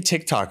 Make a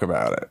TikTok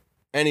about it.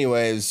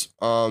 Anyways,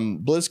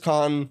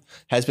 BlizzCon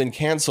has been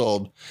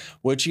canceled,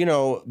 which, you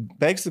know,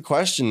 begs the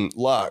question,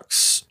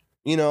 Lux,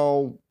 you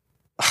know,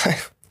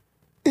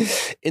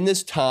 in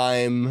this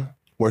time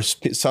where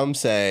some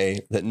say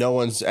that no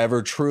one's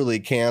ever truly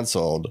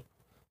canceled,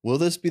 will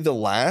this be the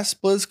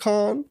last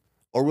BlizzCon,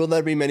 or will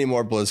there be many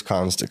more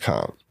BlizzCons to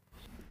come?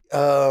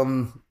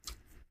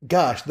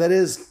 Gosh, that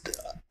is,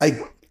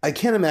 I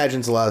can't imagine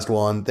it's the last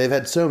one. They've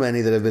had so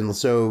many that have been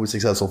so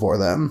successful for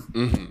them.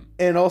 Mm-hmm.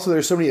 And also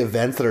there's so many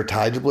events that are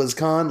tied to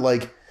BlizzCon.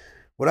 Like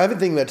what I've been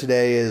thinking about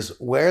today is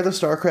where are the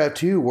StarCraft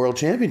 2 World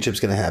Championships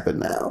going to happen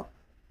now?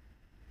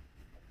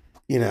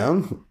 You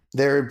know,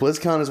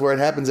 BlizzCon is where it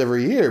happens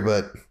every year,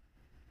 but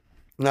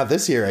not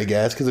this year, I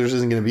guess, because there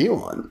isn't going to be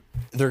one.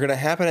 They're going to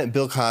happen at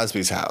Bill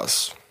Cosby's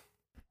house.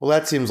 Well,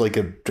 that seems like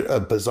a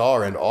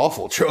bizarre and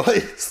awful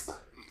choice.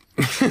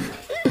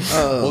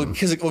 Well,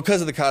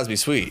 because of the Cosby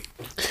Suite.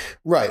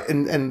 Right,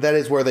 and that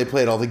is where they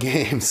played all the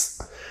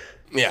games.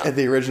 Yeah. At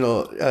the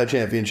original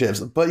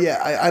championships. But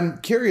yeah, I'm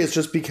curious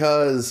just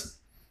because...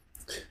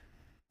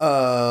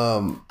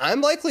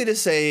 I'm likely to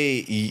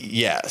say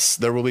yes.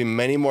 There will be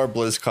many more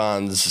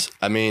BlizzCons.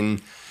 I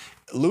mean...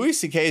 Louis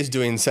C.K. is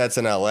doing sets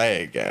in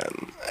LA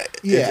again.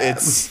 Yeah.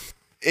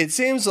 It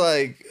seems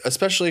like,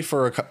 especially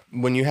for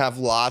when you have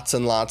lots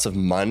and lots of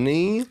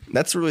money,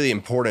 that's a really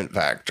important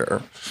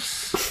factor.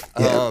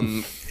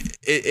 Yeah.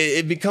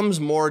 It becomes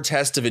more a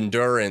test of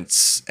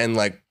endurance and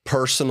like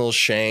personal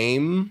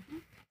shame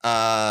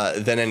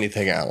than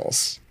anything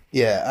else.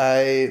 Yeah,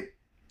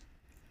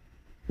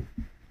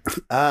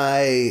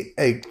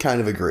 I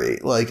kind of agree.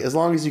 Like, as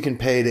long as you can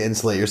pay to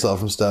insulate yourself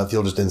from stuff,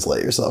 you'll just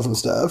insulate yourself from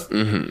stuff.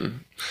 Mm-hmm.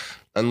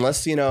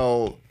 Unless, you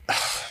know,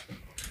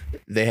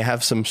 they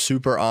have some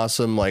super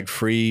awesome like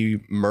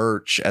free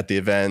merch at the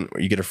event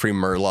where you get a free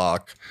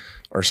Murloc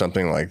or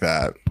something like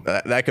that.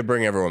 That could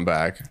bring everyone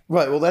back.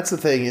 Right. Well, that's the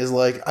thing is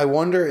like, I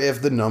wonder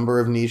if the number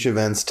of niche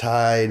events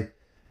tied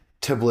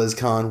to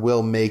BlizzCon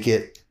will make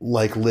it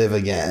like live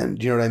again.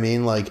 Do you know what I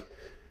mean? Like,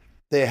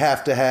 they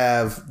have to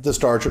have the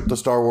Star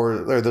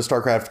Wars or the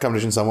StarCraft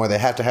competition somewhere. They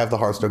have to have the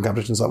Hearthstone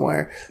competition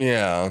somewhere.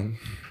 Yeah.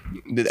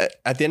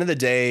 At the end of the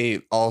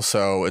day,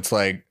 also, it's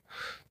like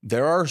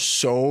there are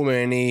so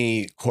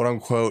many quote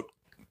unquote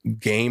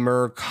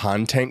gamer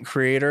content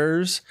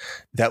creators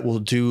that will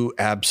do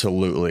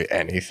absolutely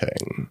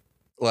anything.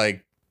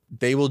 Like,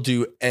 they will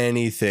do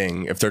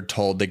anything if they're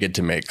told they get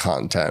to make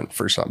content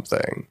for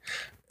something.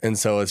 And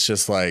so it's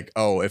just like,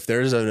 oh, if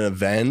there's an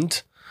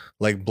event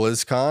like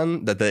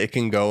BlizzCon that they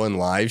can go and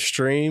live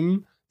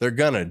stream, they're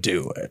gonna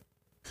do it.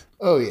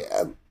 Oh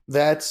yeah,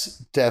 that's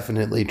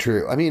definitely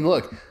true. I mean,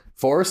 look,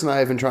 Forrest and I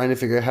have been trying to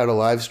figure out how to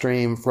live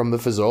stream from the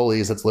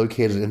Fazoli's that's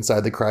located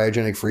inside the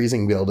cryogenic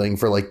freezing building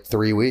for like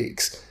 3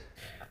 weeks.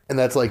 And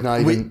that's like not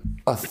even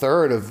a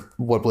third of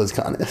what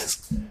BlizzCon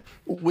is.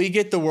 We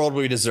get the world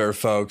we deserve,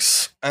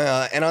 folks.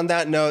 And on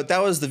that note,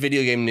 that was the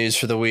video game news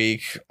for the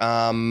week.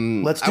 I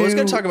was going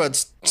to talk about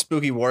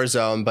Spooky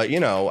Warzone, but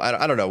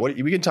I don't know. We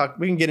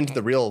can get into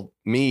the real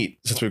meat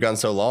since we've gone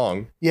so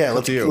long. Yeah,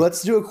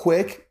 let's do a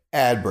quick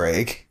ad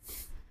break.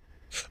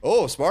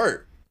 Oh,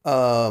 smart.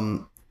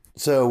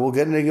 So we'll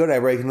get into a good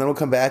ad break, and then we'll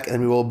come back,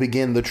 and we will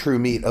begin the true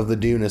meat of the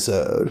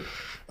Dune-isode.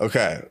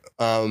 Okay.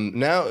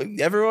 Now,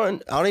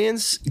 everyone,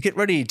 audience, get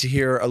ready to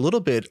hear a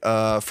little bit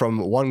from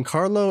Juan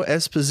Carlo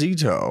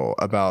Esposito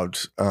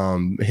about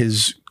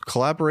his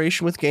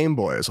collaboration with Game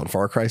Boys on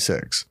Far Cry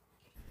 6.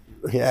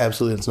 Yeah,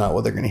 absolutely. That's not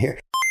what they're going to hear.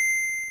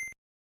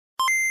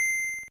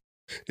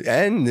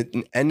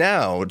 And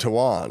now to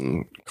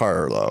Juan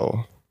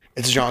Carlo.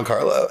 It's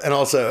Giancarlo. And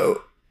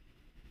also,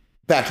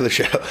 back to the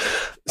show.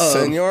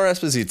 Senor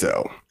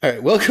Esposito. All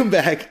right, welcome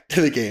back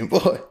to the Game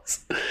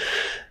Boys.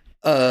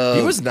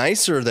 He was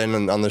nicer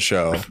than on the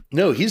show.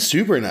 No, he's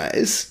super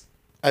nice.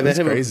 I met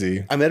him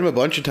a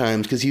bunch of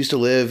times because he used to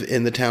live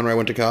in the town where I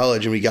went to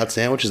college, and we got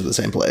sandwiches at the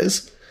same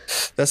place.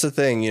 That's the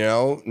thing,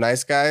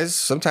 nice guys,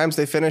 sometimes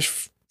they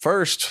finish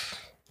first.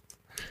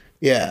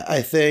 Yeah,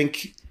 I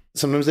think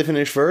sometimes they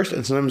finish first,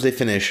 and sometimes they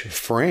finish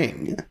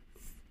fring.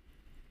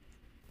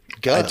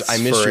 I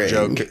missed your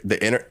joke.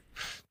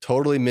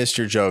 Totally missed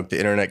your joke. The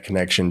internet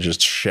connection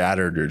just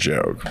shattered your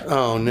joke.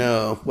 Oh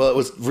no. Well, it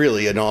was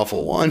really an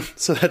awful one,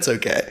 so that's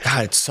okay.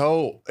 God, it's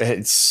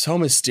so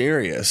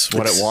mysterious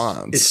what it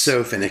wants. It's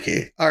so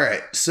finicky. All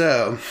right,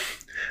 so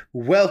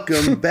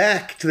welcome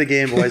back to the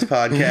Game Boys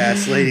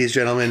podcast, ladies,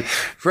 gentlemen,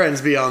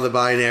 friends beyond the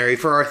binary,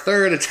 for our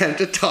third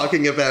attempt at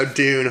talking about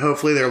Dune.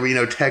 Hopefully there will be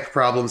no tech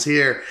problems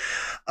here.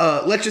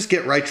 Let's just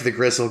get right to the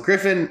gristle.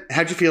 Griffin,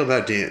 how'd you feel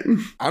about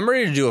Dune? I'm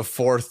ready to do a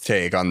fourth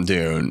take on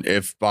Dune,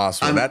 if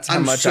possible. That's how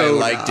much I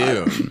like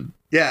Dune.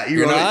 Yeah,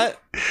 you're not?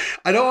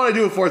 I don't want to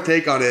do a fourth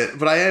take on it,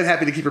 but I am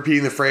happy to keep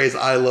repeating the phrase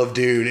 "I love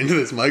Dune" into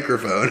this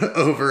microphone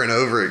over and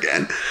over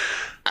again.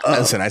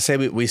 Listen, I say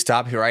we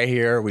stop right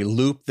here. We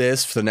loop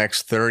this for the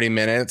next 30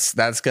 minutes.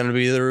 That's going to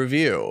be the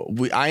review.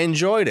 I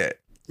enjoyed it.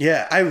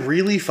 Yeah, I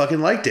really fucking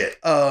liked it.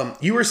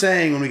 You were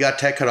saying when we got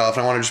tech cut off,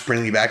 and I want to just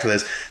bring you back to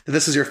this, that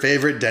this is your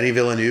favorite Denis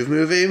Villeneuve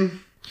movie.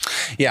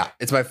 Yeah,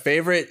 it's my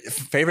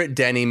favorite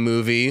Denny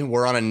movie.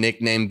 We're on a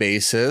nickname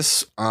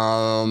basis.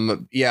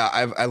 Yeah,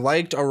 I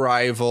liked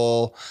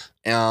Arrival.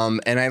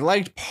 And I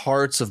liked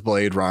parts of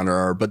Blade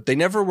Runner, but they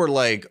never were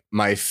like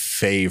my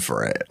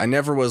favorite. I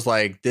never was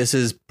like, this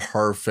is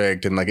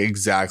perfect and like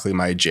exactly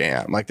my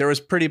jam. Like there was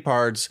pretty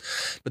parts,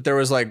 but there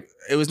was like,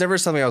 it was never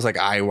something I was like,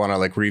 I want to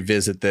like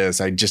revisit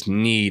this. I just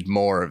need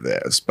more of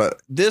this.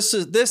 But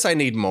this I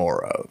need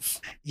more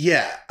of.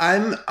 Yeah,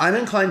 I'm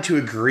inclined to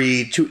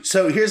agree to.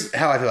 So here's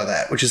how I feel about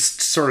that, which is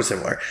sort of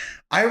similar.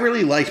 I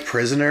really liked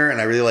Prisoner and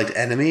I really liked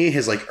Enemy,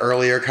 his like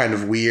earlier kind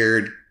of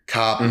weird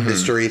cop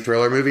mystery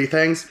thriller movie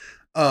things.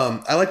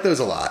 I like those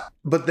a lot,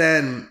 but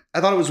then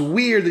I thought it was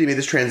weird that he made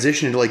this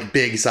transition into like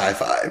big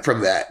sci-fi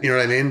from that. You know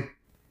what I mean?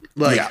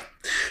 Like, yeah.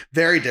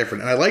 Very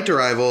different. And I liked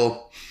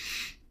Arrival,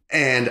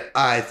 and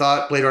I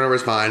thought Blade Runner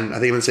was fine. I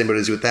think I'm in the same boat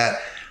as you with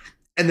that.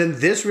 And then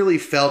this really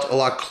felt a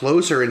lot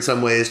closer in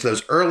some ways to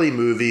those early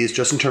movies,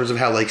 just in terms of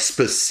how like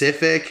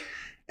specific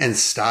and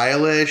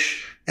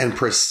stylish and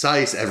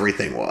precise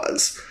everything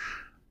was.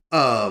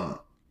 And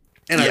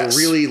yes. I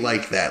really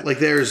liked that. Like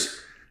there's,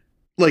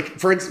 like,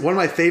 for instance, one of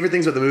my favorite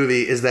things about the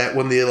movie is that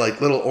when the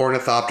like little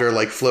ornithopter,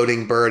 like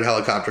floating bird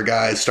helicopter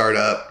guys start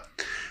up,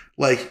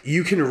 like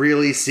you can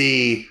really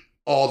see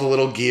all the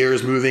little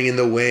gears moving in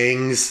the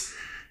wings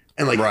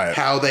and like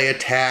how they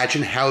attach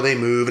and how they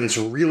move. And it's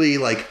really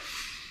like,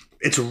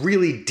 it's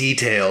really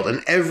detailed,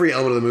 and every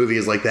element of the movie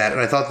is like that.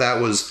 And I thought that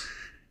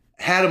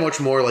had a much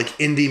more like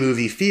indie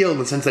movie feel in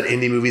the sense that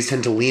indie movies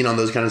tend to lean on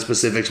those kind of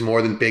specifics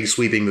more than big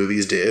sweeping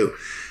movies do.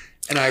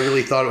 And I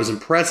really thought it was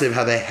impressive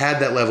how they had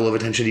that level of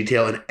attention to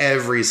detail in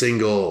every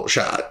single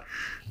shot.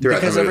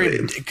 throughout the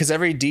movie. Because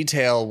every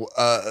detail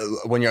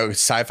when your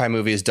sci-fi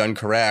movie is done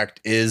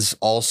correct is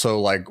also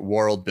like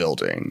world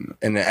building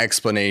and an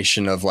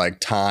explanation of like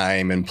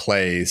time and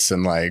place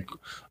and like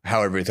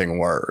how everything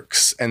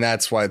works. And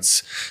that's why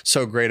it's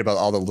so great about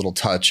all the little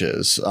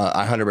touches.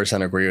 I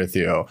 100% agree with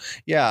you.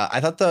 Yeah,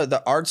 I thought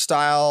the art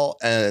style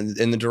and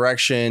in the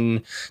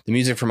direction, the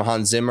music from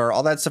Hans Zimmer,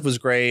 all that stuff was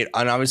great.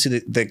 And obviously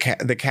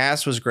the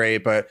cast was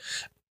great, but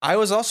I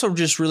was also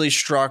just really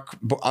struck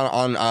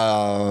on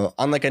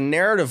like a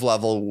narrative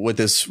level with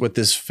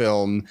this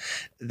film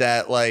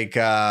that like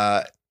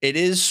it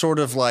is sort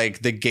of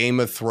like the Game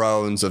of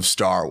Thrones of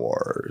Star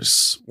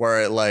Wars, where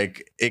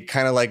it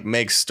kind of like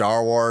makes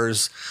Star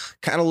Wars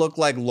kind of look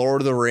like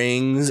Lord of the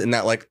Rings, and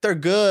that like they're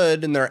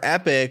good and they're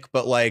epic,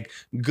 but like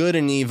good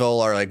and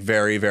evil are like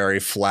very, very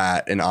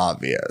flat and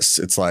obvious.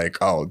 It's like,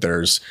 oh,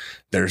 there's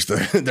the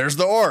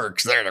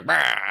orcs,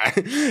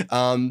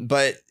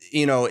 but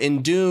you know,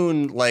 in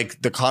Dune,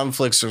 like the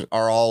conflicts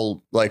are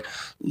all like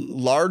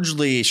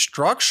largely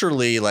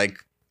structurally like,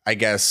 I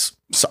guess,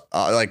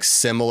 like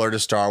similar to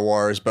Star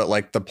Wars, but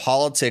like the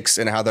politics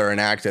and how they're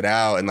enacted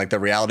out and like the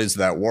realities of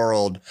that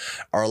world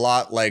are a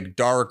lot like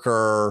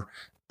darker,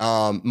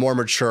 more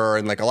mature,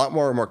 and like a lot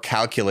more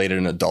calculated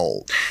and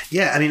adult.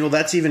 Yeah, I mean, well,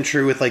 that's even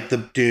true with like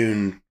the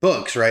Dune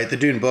books, right? The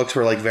Dune books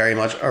were like very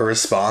much a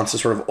response to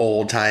sort of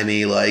old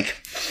timey,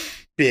 like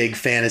big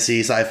fantasy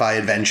sci-fi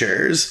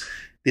adventures.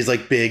 These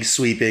like big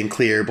sweeping,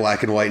 clear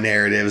black and white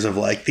narratives of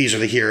like, these are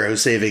the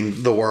heroes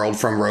saving the world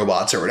from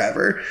robots or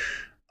whatever.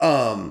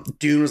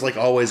 Dune was like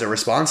always a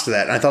response to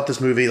that. And I thought this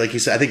movie, like you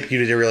said, I think you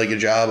did a really good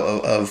job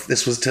of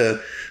this was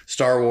to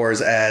Star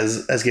Wars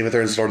as Game of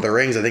Thrones and Lord of the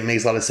Rings. I think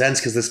makes a lot of sense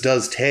because this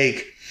does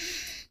take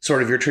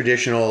sort of your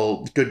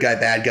traditional good guy,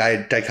 bad guy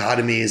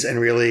dichotomies and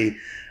really,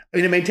 I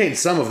mean, it maintains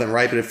some of them,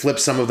 right? But it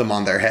flips some of them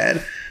on their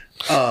head.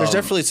 There's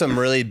definitely some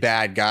really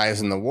bad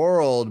guys in the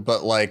world,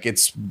 but like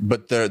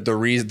their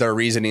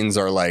reasonings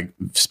are like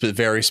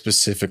very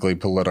specifically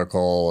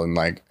political and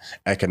like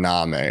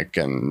economic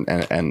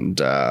and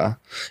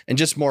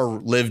just more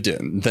lived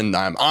in than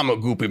I'm a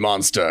goopy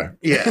monster.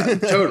 Yeah,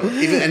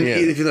 totally.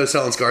 Even though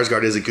Stellan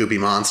Skarsgård is a goopy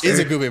monster, he's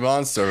a goopy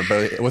monster,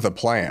 but with a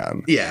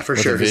plan. Yeah, for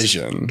sure. A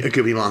vision. A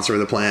goopy monster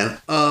with a plan.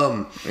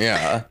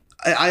 Yeah.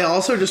 I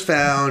also just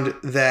found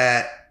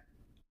that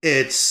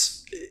it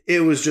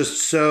was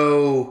just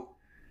so.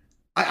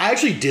 I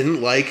actually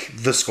didn't like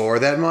the score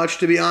that much,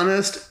 to be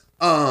honest.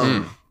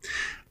 I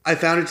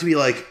found it to be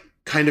like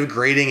kind of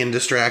grating and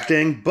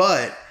distracting,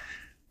 but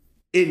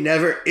it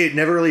never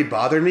really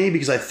bothered me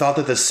because I thought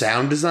that the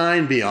sound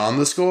design beyond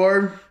the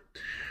score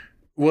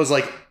was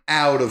like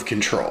out of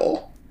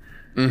control.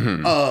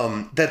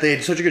 Mm-hmm. That they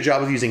did such a good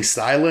job of using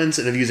silence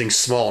and of using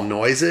small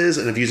noises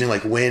and of using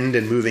like wind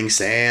and moving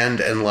sand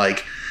and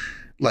like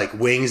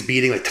wings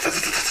beating like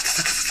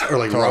or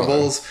like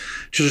rumbles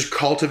to just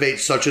cultivate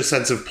such a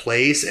sense of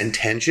place and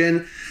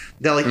tension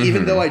that like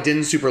even though I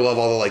didn't super love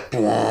all the like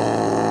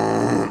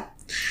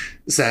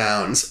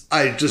sounds,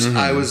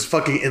 I was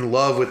fucking in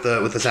love with the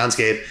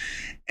soundscape.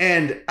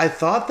 And I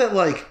thought that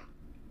like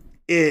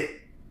it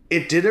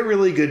did a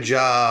really good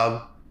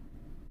job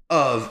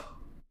of,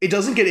 it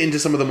doesn't get into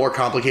some of the more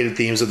complicated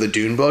themes of the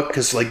Dune book,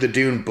 because like the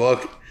Dune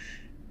book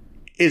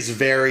is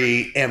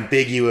very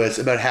ambiguous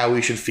about how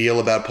we should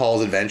feel about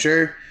Paul's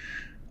adventure.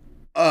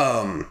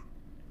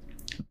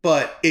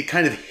 But it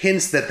kind of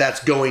hints that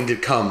that's going to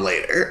come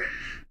later.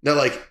 That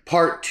like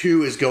part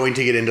 2 is going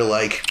to get into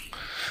like.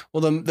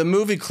 Well, the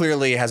movie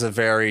clearly has a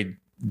very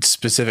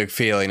specific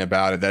feeling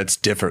about it that's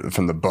different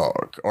from the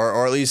book,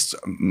 or at least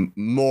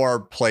more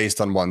placed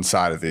on one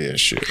side of the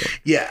issue.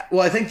 Yeah,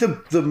 well, I think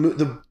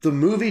the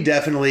movie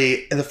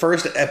definitely in the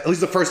first, at least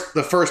the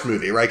first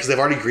movie, right? Because they've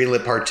already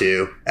greenlit part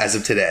 2 as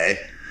of today.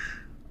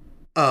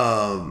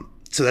 So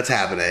that's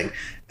happening.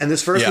 And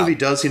this first movie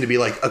does seem to be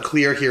like a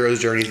clear hero's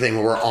journey thing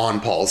where we're on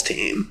Paul's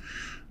team.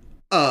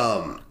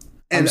 And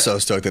I'm so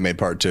stoked they made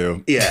part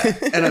 2. Yeah.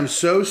 And I'm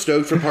so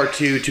stoked for part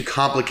 2 to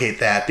complicate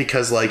that,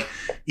 because like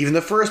even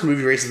the first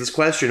movie raises this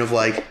question of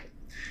like,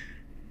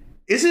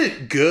 is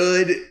it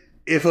good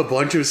if a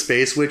bunch of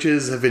space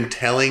witches have been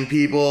telling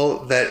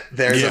people that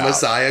there's a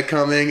Messiah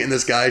coming and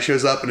this guy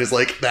shows up and is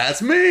like,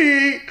 that's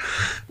me?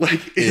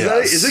 Like,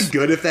 is it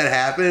good if that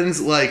happens?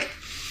 Like,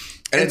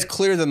 and it's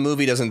clear the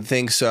movie doesn't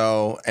think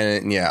so,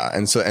 and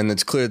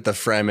it's clear that the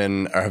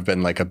Fremen have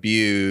been like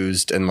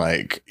abused, and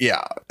like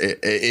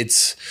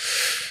the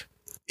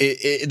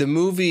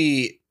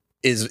movie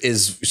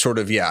is sort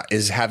of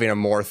is having a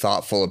more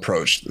thoughtful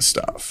approach to the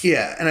stuff.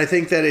 Yeah, and I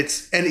think that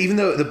and even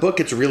though the book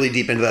gets really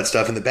deep into that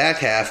stuff in the back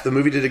half, the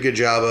movie did a good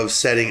job of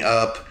setting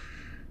up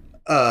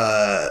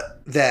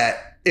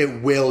that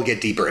it will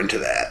get deeper into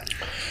that.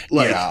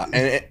 Like,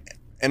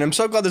 And I'm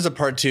so glad there's a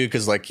part 2,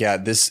 because like,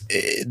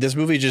 this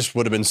movie just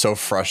would have been so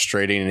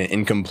frustrating and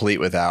incomplete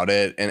without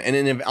it.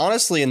 And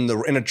honestly, in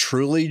a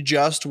truly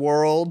just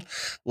world,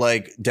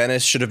 like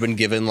Dennis should have been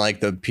given like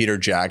the Peter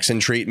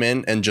Jackson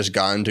treatment and just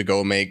gotten to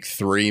go make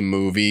 3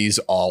 movies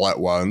all at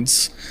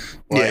once.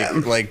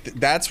 Like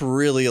that's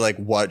really like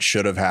what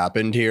should have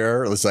happened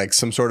here. It was like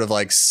some sort of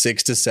like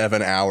 6 to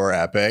 7 hour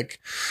epic.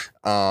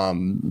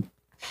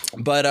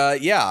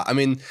 But yeah, I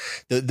mean,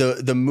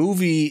 the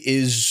movie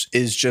is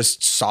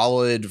just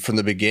solid from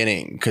the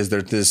beginning because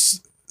there's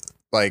this.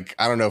 Like,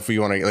 I don't know if we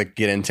want to like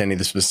get into any of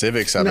the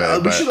specifics of it.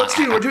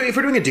 If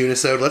we're doing a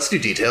Dune-isode, let's do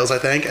details. I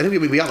think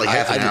we got like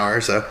half an hour.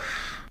 So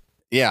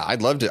yeah,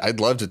 I'd love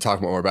to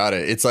talk more about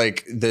it. It's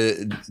like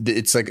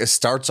it's like it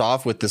starts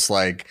off with this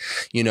like,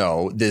 you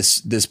know,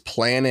 this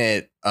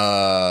planet,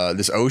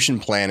 this ocean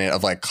planet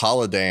of like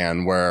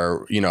Caladan,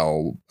 where, you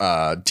know,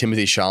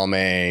 Timothée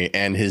Chalamet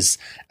and his,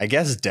 I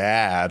guess,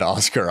 dad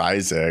Oscar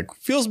Isaac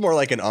feels more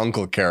like an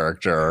uncle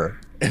character.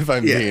 If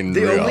I'm being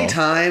the real. only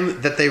time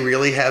that they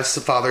really have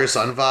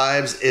father-son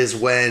vibes is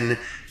when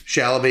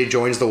Chalamet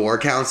joins the War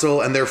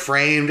Council and they're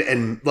framed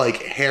and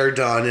like hair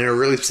done in a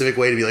really specific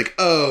way to be like,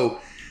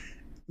 oh,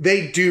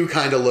 they do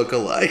kind of look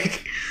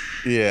alike.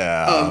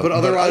 Yeah. But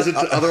otherwise, it's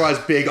otherwise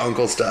big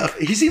uncle stuff.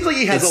 He seems like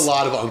he has a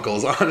lot of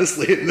uncles,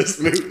 honestly, in this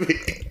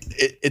movie.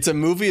 It's a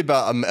movie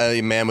about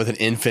a man with an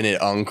infinite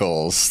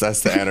uncles.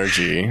 That's the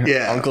energy.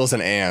 Yeah. Uncles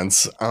and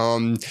aunts.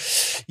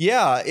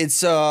 Yeah,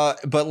 it's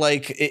but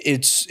like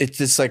it's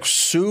this like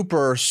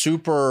super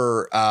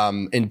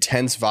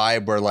intense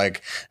vibe where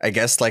like I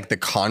guess like the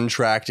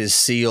contract is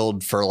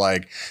sealed for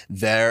like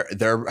their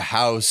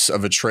house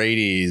of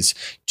Atreides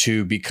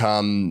to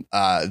become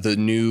the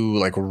new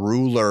like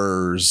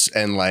rulers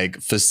and like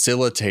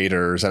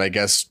facilitators and I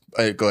guess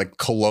like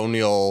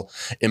colonial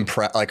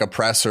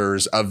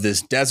oppressors of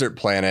this desert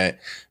planet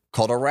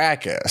called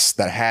Arrakis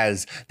that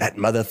has that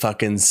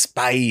motherfucking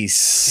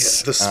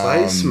spice. Yeah, the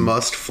spice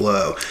must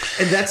flow.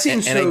 And that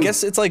seems and I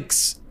guess it's like,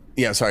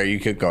 yeah, sorry, you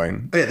keep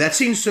going. Yeah, that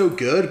seems so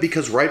good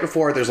because right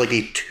before there's like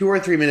a 2 or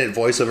 3 minute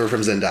voiceover from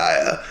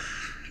Zendaya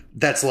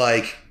that's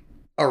like,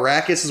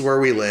 Arrakis is where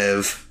we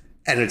live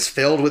and it's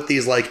filled with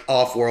these like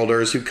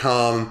off-worlders who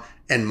come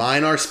and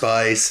mine our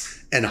spice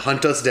and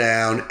hunt us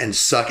down and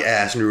suck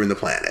ass and ruin the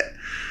planet.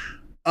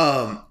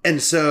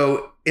 And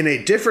so in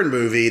a different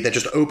movie that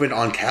just opened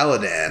on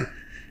Caladan,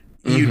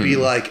 you'd be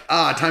like,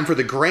 time for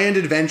the grand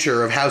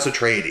adventure of House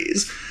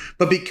Atreides.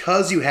 But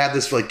because you have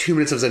this like 2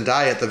 minutes of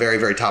Zendaya at the very,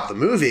 very top of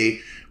the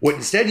movie, what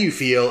instead you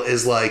feel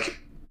is like,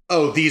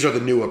 oh, these are the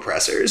new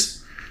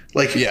oppressors.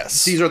 Like,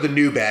 yes, these are the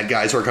new bad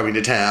guys who are coming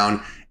to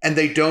town. And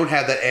they don't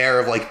have that air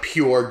of like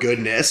pure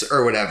goodness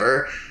or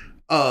whatever.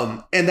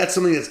 And that's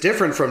something that's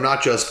different from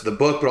not just the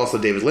book, but also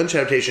the David Lynch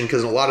adaptation,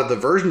 because in a lot of the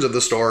versions of the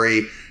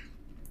story,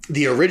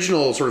 the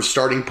original sort of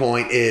starting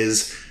point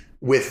is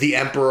with the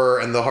Emperor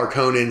and the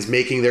Harkonnens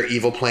making their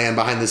evil plan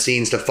behind the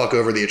scenes to fuck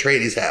over the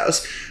Atreides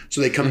house.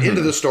 So they come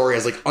into the story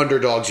as like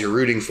underdogs you're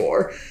rooting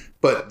for.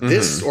 But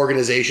this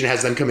organization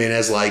has them come in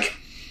as like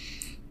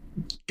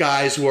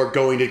guys who are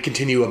going to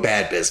continue a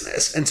bad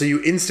business. And so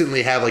you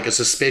instantly have like a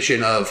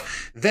suspicion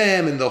of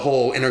them and the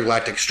whole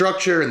intergalactic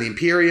structure and the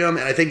Imperium.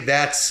 And I think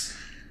that's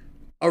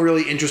a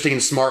really interesting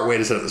and smart way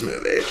to set up this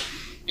movie.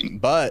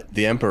 But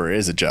the Emperor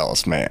is a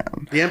jealous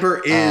man. The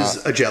Emperor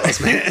is a jealous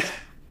man.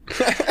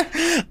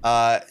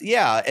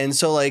 Yeah, and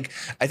so like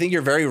I think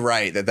you're very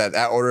right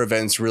that order of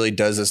events really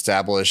does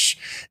establish,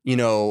 you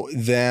know,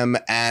 them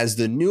as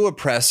the new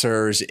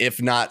oppressors,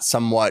 if not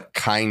somewhat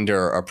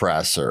kinder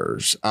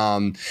oppressors.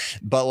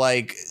 But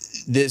like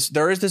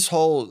there is this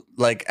whole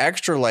like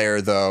extra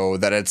layer though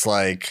that it's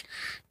like,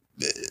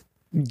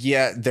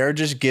 yeah, they're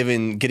just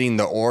getting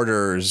the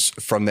orders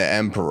from the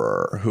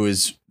Emperor,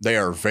 they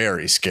are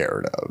very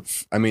scared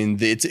of. I mean,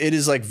 it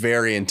is like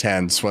very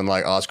intense when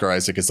like Oscar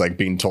Isaac is like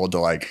being told to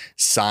like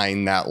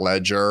sign that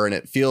ledger, and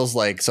it feels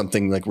like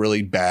something like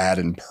really bad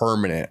and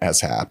permanent has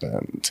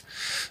happened.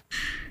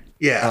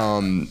 Yeah.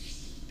 And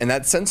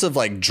that sense of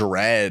like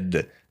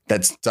dread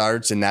that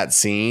starts in that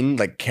scene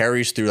like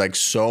carries through like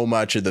so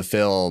much of the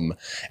film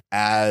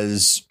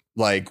as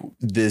like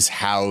this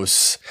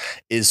house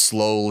is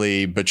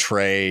slowly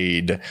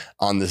betrayed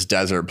on this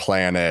desert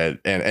planet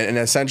and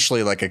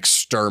essentially like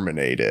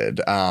exterminated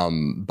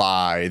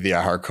by the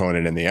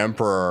Harkonnen and the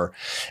Emperor.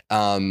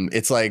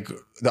 It's like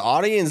the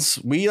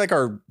audience, we like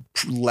are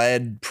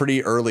led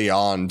pretty early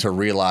on to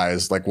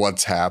realize like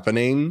what's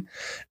happening.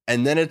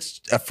 And then it's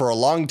for a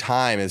long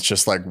time, it's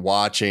just like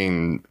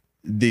watching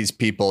these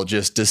people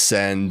just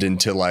descend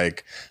into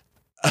like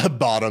a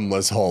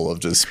bottomless hole of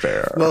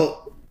despair. Well,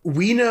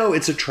 we know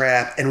it's a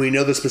trap, and we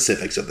know the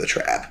specifics of the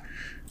trap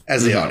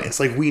as the audience.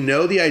 Like, we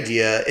know the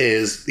idea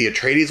is the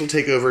Atreides will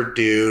take over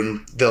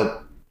Dune.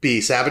 They'll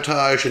be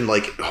sabotaged and,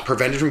 like,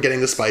 prevented from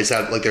getting the spice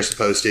out like they're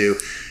supposed to.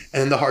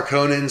 And then the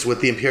Harkonnens with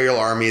the Imperial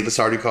Army, the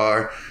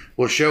Sardaukar,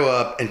 will show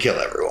up and kill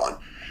everyone.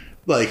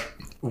 Like,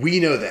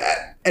 we know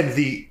that. And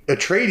the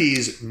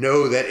Atreides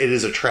know that it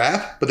is a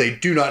trap, but they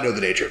do not know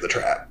the nature of the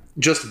trap.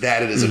 Just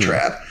that it is a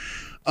trap.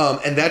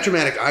 And that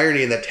dramatic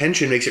irony and that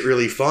tension makes it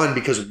really fun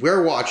because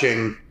we're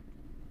watching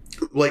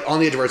like on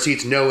the edge of our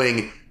seats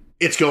knowing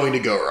it's going to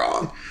go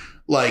wrong.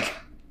 Like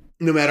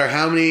no matter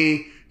how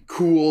many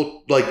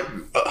cool like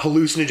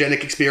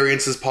hallucinogenic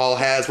experiences Paul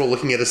has while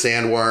looking at a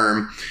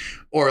sandworm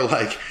or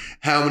like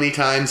how many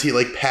times he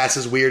like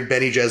passes weird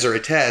Bene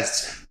Gesserit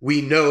tests,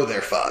 we know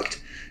they're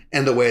fucked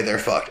and the way they're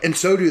fucked. And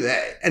so do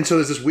they. And so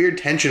there's this weird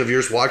tension of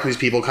you're just watching these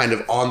people kind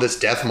of on this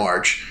death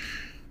march.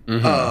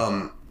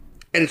 And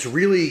it's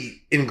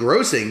really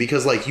engrossing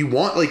because like you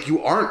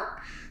aren't,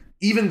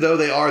 even though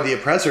they are the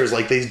oppressors,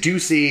 like they do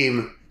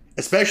seem,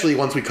 especially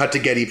once we cut to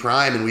Getty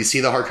Prime and we see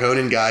the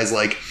Harkonnen guys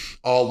like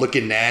all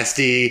looking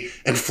nasty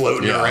and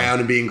floating around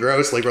and being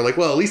gross. Like we're like,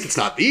 well, at least it's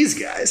not these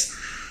guys.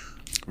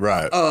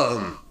 Right.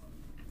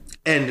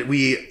 And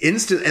we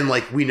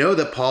know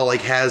that Paul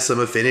like has some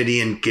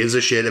affinity and gives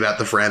a shit about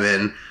the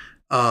Fremen,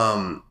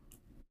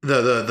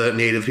 the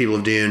native people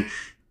of Dune.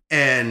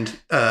 And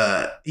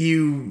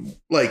you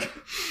like,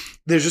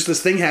 there's just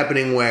this thing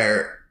happening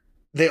where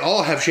they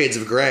all have shades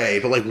of gray,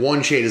 but like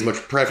one shade is much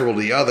preferable to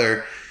the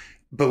other.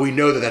 But we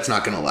know that that's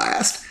not going to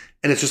last.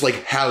 And it's just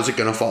like, how's it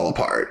going to fall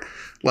apart?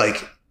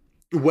 Like,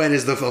 when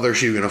is the other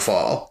shoe going to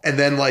fall? And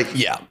then like,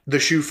 the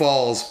shoe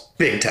falls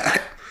big time.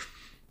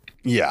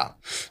 Yeah.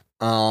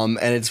 And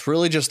it's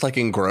really just like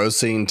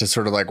engrossing to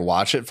sort of like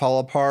watch it fall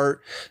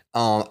apart.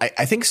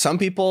 I think some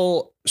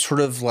people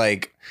sort of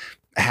like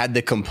had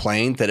the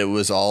complaint that it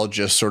was all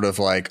just sort of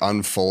like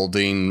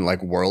unfolding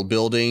like world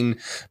building,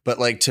 but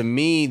like to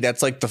me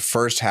that's like the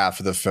first half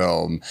of the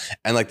film,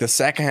 and like the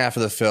second half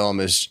of the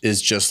film is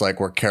just like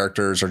where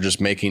characters are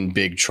just making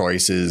big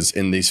choices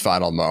in these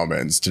final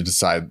moments to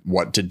decide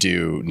what to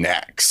do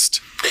next.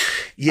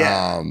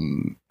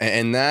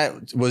 And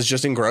that was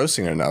just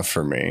engrossing enough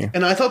for me.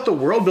 And I thought the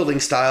world building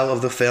style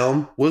of the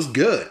film was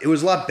good. It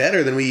was a lot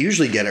better than we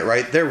usually get it,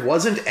 right? There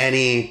wasn't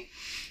any,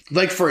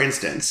 like for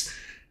instance,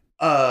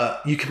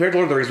 you compared to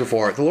Lord of the Rings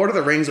before. The Lord of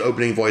the Rings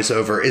opening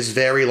voiceover is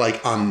very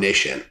like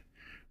omniscient,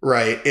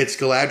 right? It's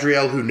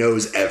Galadriel who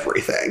knows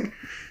everything.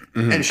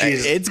 And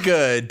it's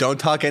good. Don't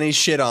talk any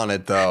shit on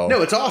it though.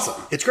 No, it's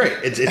awesome. It's great.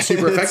 It's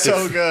super effective. It's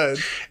so good.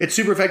 It's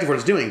super effective what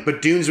it's doing.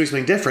 But Dune's doing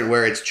something different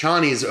where it's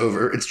Chani's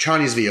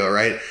VO,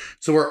 right?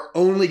 So we're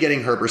only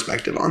getting her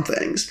perspective on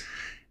things.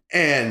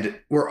 And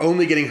we're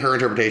only getting her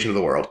interpretation of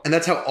the world. And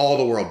that's how all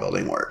the world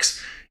building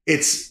works.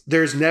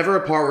 There's never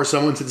a part where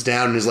someone sits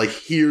down and is like,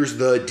 here's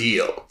the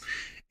deal.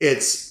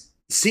 It's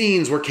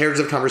scenes where characters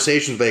have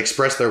conversations, they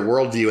express their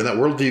worldview, and that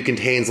worldview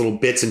contains little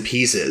bits and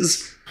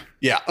pieces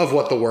of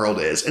what the world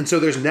is. And so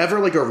there's never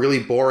like a really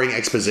boring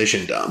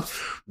exposition dump.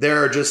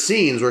 There are just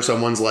scenes where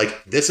someone's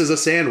like, this is a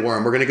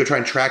sandworm. We're going to go try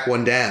and track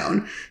one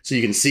down so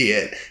you can see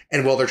it.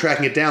 And while they're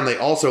tracking it down, they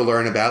also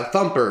learn about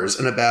thumpers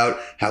and about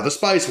how the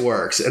spice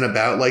works and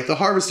about like the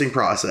harvesting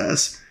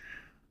process.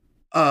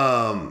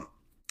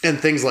 And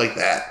things like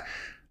that.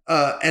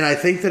 And I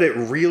think that it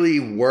really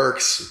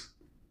works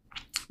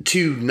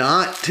to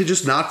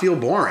just not feel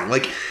boring.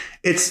 Like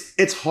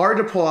it's hard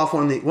to pull off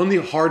one of the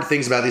hard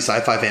things about these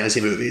sci-fi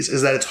fantasy movies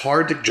is that it's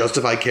hard to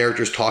justify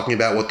characters talking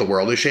about what the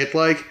world is shaped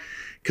like.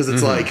 Because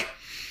it's like,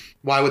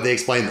 why would they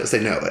explain this?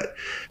 They know it.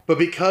 But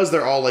because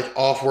they're all like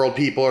off-world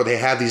people or they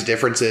have these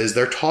differences,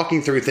 they're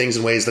talking through things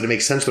in ways that it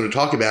makes sense for them to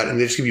talk about. And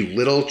they just give you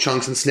little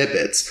chunks and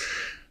snippets.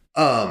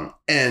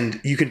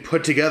 And you can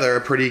put together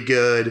a pretty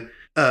good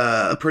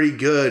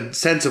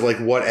sense of like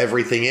what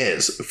everything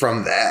is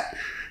from that.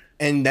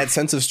 And that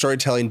sense of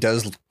storytelling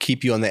does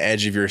keep you on the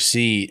edge of your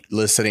seat,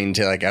 listening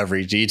to like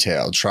every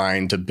detail,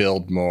 trying to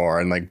build more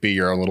and like be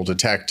your own little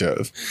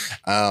detective.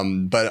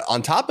 But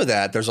on top of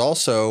that, there's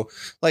also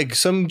like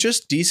some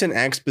just decent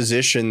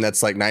exposition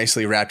that's like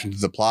nicely wrapped into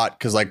the plot.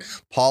 Cause like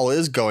Paul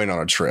is going on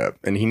a trip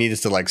and he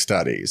needs to like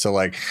study. So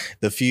like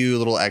the few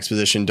little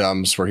exposition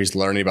dumps where he's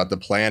learning about the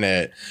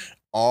planet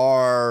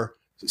are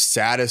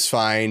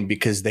satisfying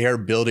because they are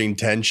building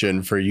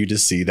tension for you to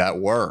see that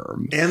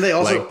worm. And they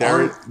also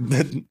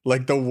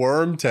like the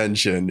worm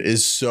tension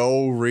is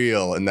so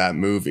real in that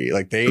movie.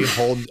 Like they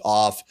hold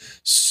off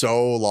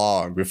so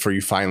long before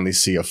you finally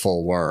see a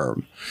full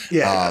worm.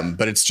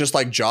 But it's just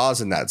like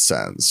Jaws in that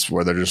sense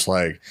where they're just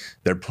like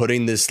they're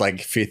putting this like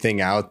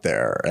thing out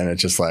there and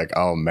it's just like,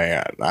 oh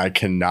man, I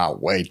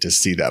cannot wait to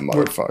see that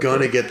motherfucker. We're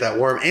gonna get that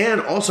worm. And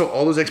also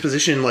all those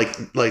exposition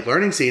like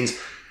learning scenes.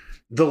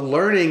 The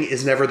learning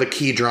is never the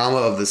key drama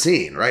of the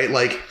scene, right?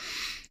 Like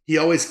he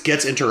always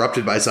gets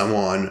interrupted by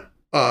someone,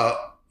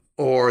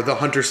 or the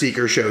hunter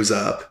seeker shows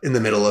up in the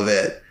middle of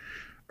it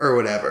or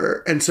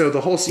whatever. And so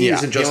the whole scene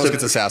isn't just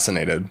gets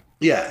assassinated.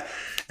 Yeah.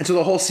 And so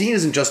the whole scene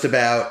isn't just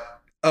about,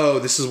 oh,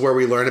 this is where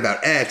we learn about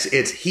X.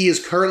 It's he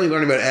is currently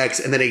learning about X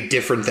and then a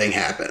different thing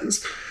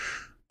happens.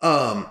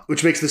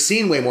 Which makes the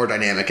scene way more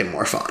dynamic and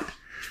more fun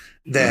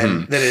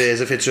than it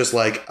is if it's just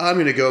like, I'm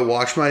going to go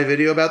watch my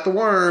video about the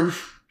worm.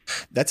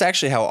 That's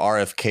actually how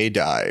RFK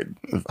died,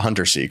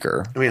 Hunter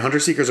Seeker. I mean, Hunter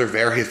Seekers are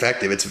very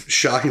effective. It's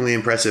shockingly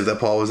impressive that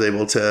Paul was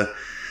able to,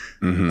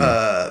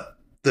 Paul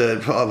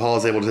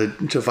was able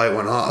to fight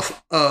one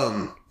off.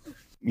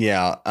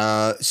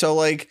 So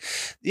like,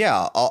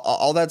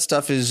 all that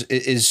stuff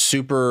is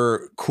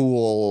super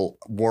cool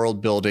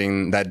world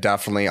building that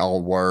definitely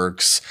all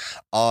works.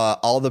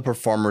 All the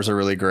performers are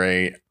really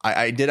great.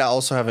 I did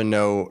also have a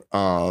note,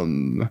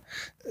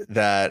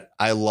 that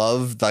I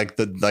love like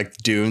the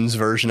Dune's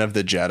version of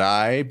the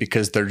Jedi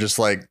because they're just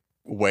like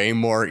way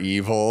more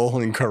evil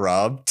and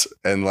corrupt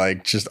and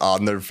like just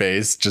on their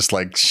face, just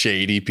like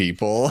shady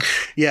people.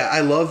 Yeah,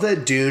 I love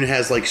that Dune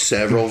has like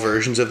several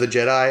versions of the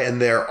Jedi, and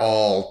they're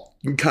all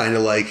kind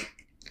of like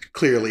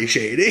clearly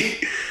shady.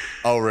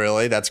 Oh,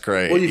 really? That's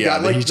great. Well, you've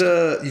got like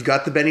you've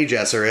got the Bene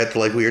Gesserit, the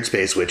like weird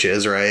space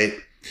witches, right?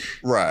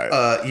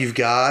 Right. You've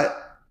got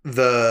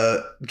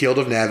the Guild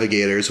of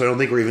Navigators, who I don't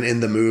think were even in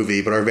the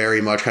movie, but are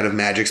very much kind of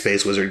magic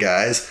space wizard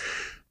guys.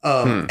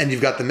 And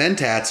you've got the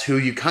Mentats, who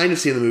you kind of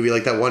see in the movie,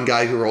 like that one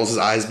guy who rolls his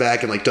eyes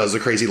back and like does the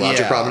crazy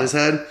logic problem in his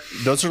head.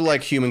 Those are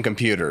like human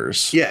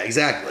computers. Yeah,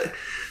 exactly.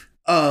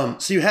 So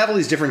you have all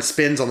these different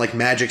spins on like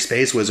magic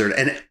space wizard,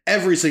 and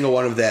every single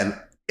one of them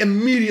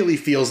immediately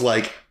feels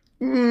like,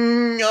 all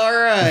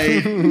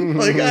right,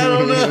 like I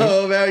don't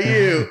know about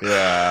you.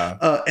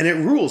 Yeah. And it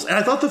rules. And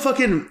I thought the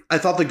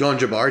Gon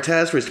Jabbar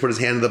test, where he put his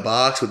hand in the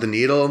box with the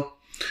needle,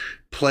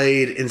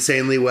 played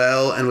insanely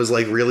well and was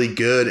like really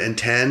good and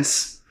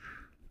tense.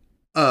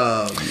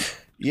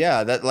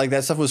 Yeah,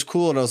 that stuff was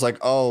cool, and I was like,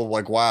 oh,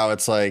 like wow,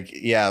 it's like,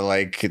 yeah,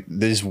 like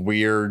this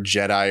weird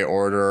Jedi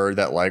Order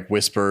that like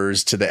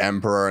whispers to the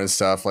Emperor and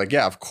stuff. Like,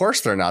 yeah, of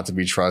course they're not to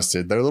be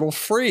trusted. They're little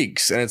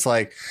freaks, and it's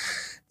like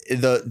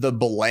the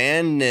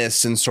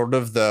blandness and sort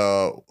of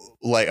the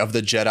like of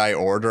the Jedi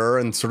Order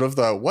and sort of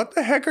the what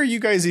the heck are you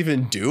guys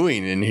even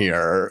doing in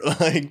here?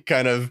 Like,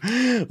 kind of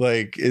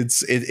like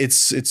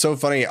it's so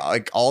funny.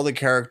 Like all the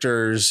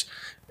characters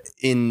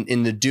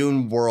in the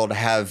Dune world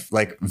have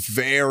like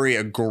very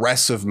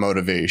aggressive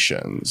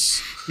motivations.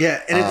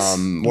 Yeah, and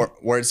it's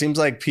where it seems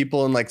like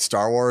people in like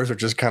Star Wars are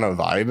just kind of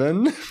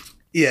vibing.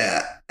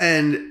 Yeah,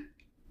 and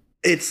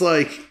it's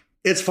like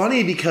it's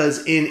funny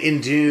because in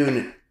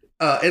Dune,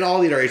 in all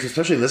the iterations,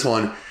 especially in this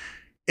one,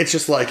 it's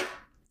just like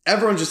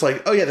everyone's just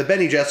like, oh yeah, the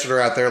Bene Gesserit are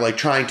out there like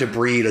trying to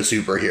breed a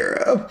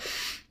superhero,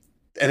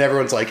 and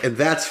everyone's like, and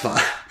that's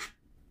fine.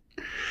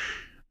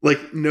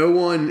 Like, no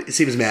one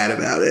seems mad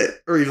about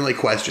it or even, like,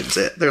 questions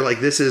it. They're like,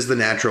 this is the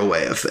natural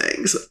way of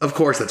things. Of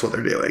course that's what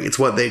they're doing. It's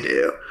what they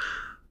do.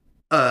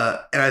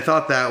 And I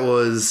thought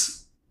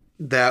that's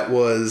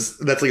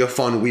like a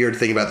fun, weird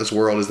thing about this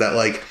world is that,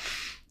 like,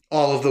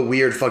 all of the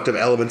weird, fucked up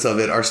elements of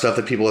it are stuff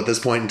that people at this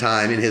point in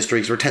time in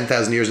history, because we're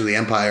 10,000 years in the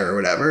Empire or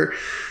whatever,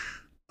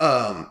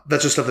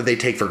 that's just stuff that they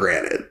take for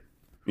granted.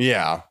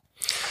 Yeah.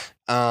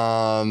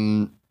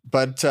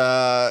 But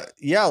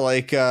yeah,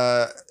 like...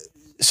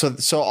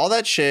 So all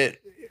that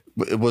shit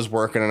was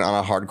working on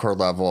a hardcore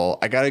level.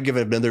 I got to give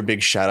another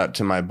big shout out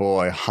to my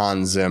boy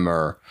Hans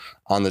Zimmer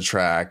on the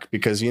track,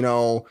 because, you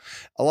know,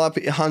 a lot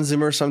of Hans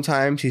Zimmer,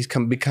 sometimes he's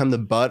become the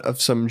butt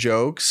of some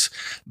jokes,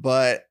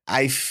 but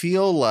I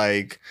feel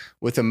like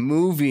with a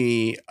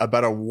movie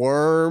about a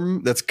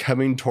worm that's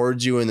coming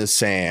towards you in the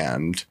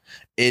sand,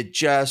 it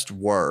just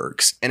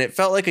works. And it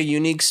felt like a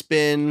unique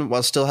spin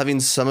while still having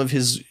some of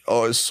his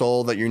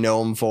soul that you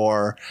know him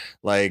for.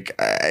 Like,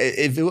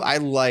 I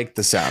like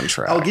the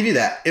soundtrack. I'll give you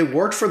that. It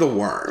worked for the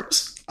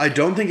worms. I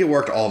don't think it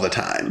worked all the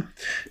time,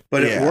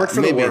 but it worked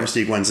for the worm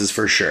sequences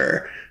for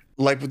sure.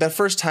 Like that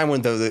first time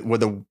when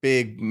the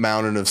big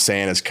mountain of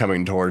sand is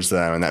coming towards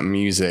them and that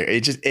music,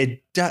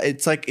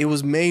 it's like it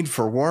was made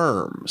for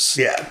worms.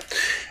 Yeah.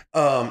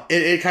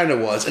 It kind of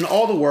was. And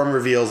all the worm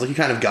reveals, like you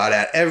kind of got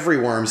at, every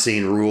worm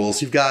scene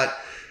rules. You've got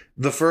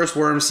the first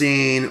worm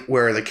scene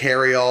where the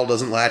carryall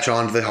doesn't latch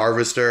on to the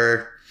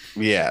harvester.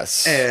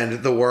 Yes.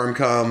 And the worm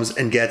comes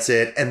and gets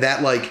it. And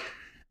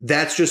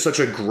that's just such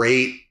a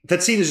great,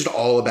 that scene is just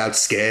all about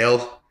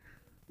scale.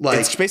 Like,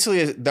 it's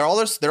basically, they're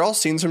all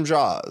scenes from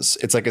Jaws.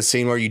 It's like a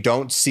scene where you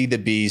don't see the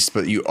beast,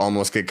 but you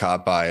almost get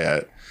caught by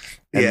it.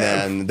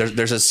 And then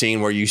there's a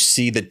scene where you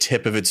see the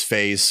tip of its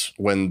face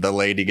when the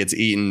lady gets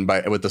eaten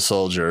with the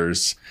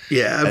soldiers.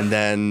 Yeah. And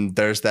then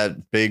there's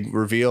that big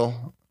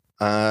reveal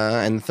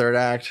in the third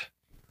act.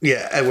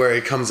 Yeah, and where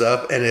it comes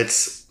up and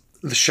it's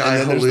the Shai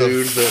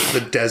Hulud,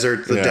 the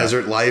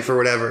desert life or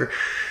whatever.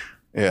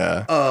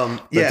 Yeah.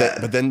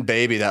 But then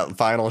baby, that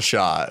final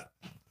shot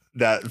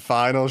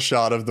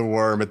of the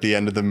worm at the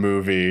end of the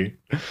movie.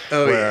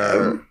 Oh,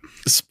 yeah.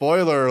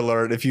 Spoiler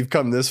alert, if you've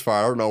come this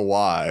far, I don't know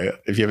why,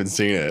 if you haven't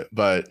seen it,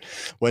 but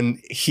when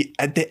he,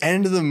 at the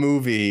end of the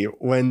movie,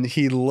 when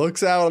he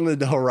looks out on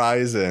the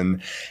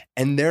horizon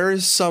and there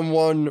is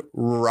someone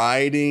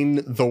riding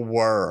the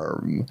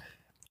worm,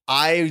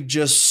 I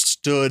just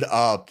stood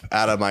up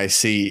out of my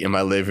seat in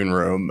my living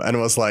room and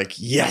was like,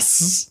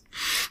 yes.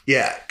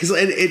 Yeah,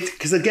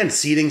 because again,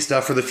 seeding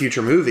stuff for the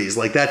future movies,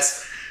 like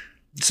that's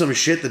some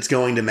shit that's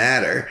going to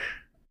matter.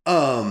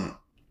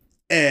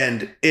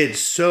 And it's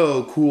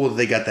so cool that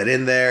they got that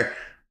in there.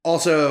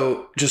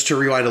 Also, just to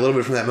rewind a little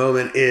bit from that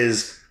moment,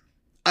 is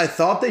I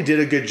thought they did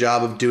a good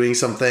job of doing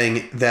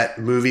something that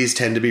movies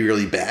tend to be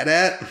really bad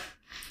at,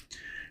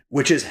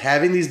 which is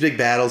having these big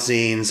battle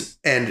scenes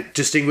and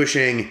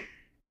distinguishing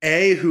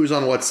A, who's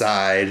on what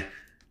side,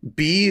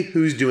 B,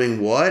 who's doing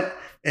what,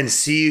 and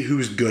C,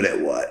 who's good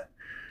at what.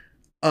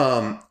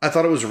 I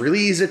thought it was really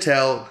easy to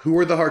tell who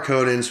were the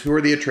Harkonnens, who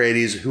were the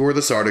Atreides, who were the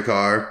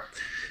Sardaukar.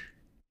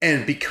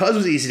 And because it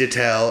was easy to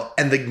tell,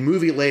 and the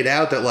movie laid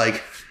out that,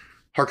 like,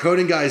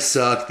 Harkonnen guys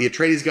suck. The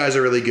Atreides guys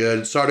are really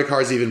good.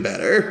 Sardakar's even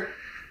better.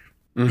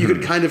 You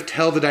could kind of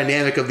tell the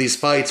dynamic of these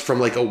fights from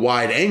like a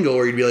wide angle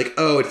where you'd be like,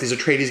 oh, it's these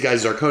Atreides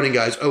guys, Harkonnen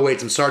guys. Oh,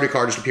 wait, some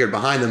Sardaukar just appeared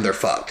behind them. They're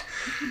fucked.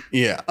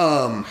 Yeah.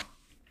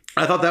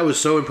 I thought that was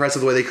so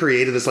impressive the way they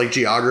created this like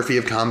geography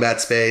of combat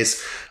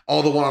space.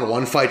 All the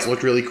one-on-one fights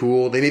looked really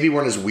cool. They maybe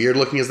weren't as weird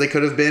looking as they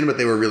could have been, but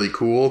they were really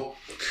cool.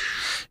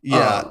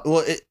 Yeah.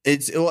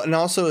 And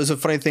also it's a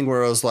funny thing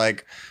where it was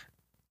like,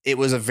 it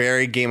was a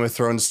very Game of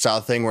Thrones style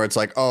thing where it's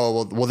like,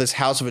 oh, well, this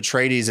House of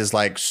Atreides is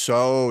like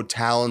so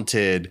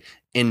talented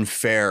in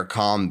fair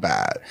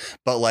combat,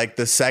 but like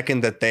the second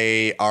that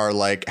they are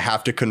like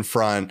have to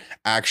confront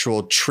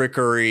actual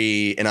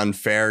trickery and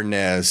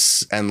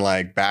unfairness and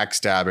like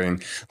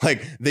backstabbing,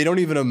 like they don't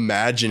even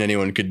imagine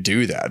anyone could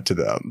do that to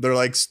them. They're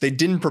like, they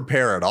didn't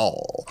prepare at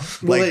all.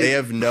 Like they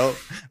have no,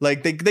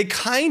 like they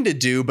kind of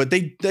do, but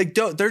they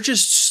don't. They're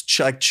just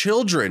like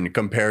children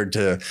compared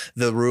to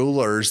the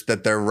rulers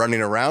that they're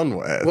running around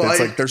with. Well, it's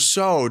like they're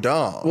so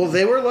dumb. Well,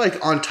 they were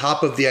like on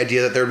top of the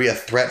idea that there would be a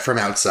threat from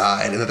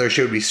outside and that there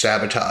should be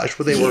sabotage.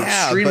 What they were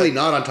extremely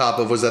not on top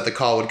of was that the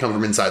call would come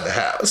from inside the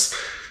house.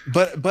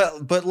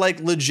 But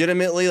like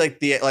legitimately, like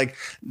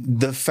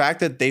the fact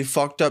that they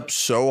fucked up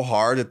so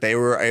hard that they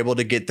were able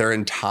to get their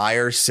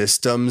entire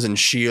systems and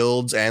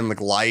shields and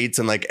like lights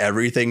and like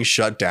everything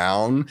shut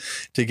down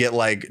to get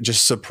like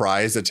just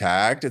surprise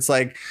attacked. It's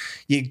like,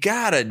 you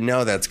gotta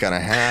know that's gonna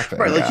happen,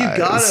 right? Like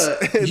guys.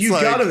 you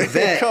gotta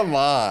vet. Come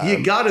on,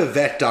 you gotta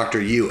vet Dr.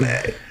 Yue.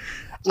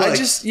 Like,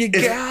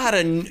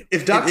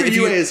 if Dr.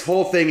 Yue's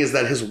whole thing is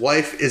that his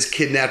wife is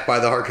kidnapped by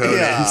the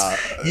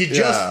Harkonnens,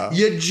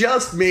 you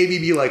just maybe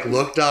be like,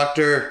 look,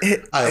 Doctor,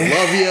 I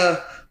love you,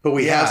 but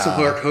we have some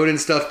Harkonnen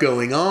stuff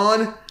going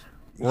on.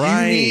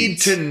 Right. You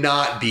need to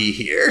not be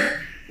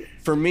here.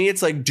 For me,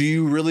 it's like, do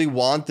you really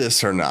want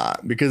this or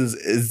not? Because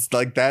it's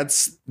like,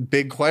 that's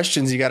big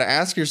questions you got to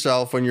ask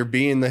yourself when you're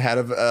being the head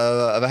of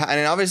a.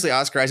 And obviously,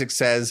 Oscar Isaac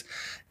says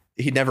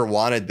he never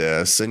wanted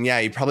this, and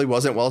he probably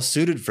wasn't well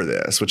suited for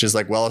this, which is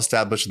like well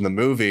established in the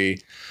movie.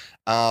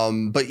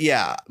 But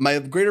yeah, my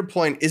greater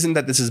point isn't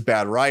that this is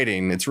bad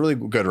writing. It's really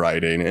good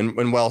writing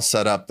and well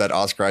set up that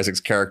Oscar Isaac's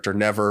character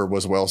never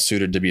was well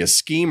suited to be a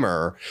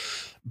schemer.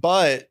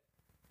 But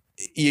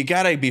you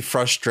gotta be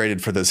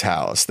frustrated for this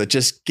house that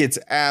just gets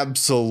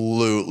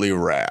absolutely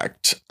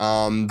wrecked. But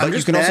I'm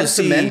just you can mad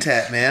also at the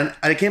Mentat, man.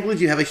 I can't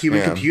believe you have a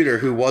human computer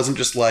who wasn't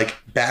just like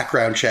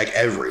background check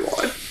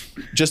everyone.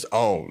 Just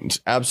owned,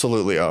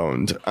 absolutely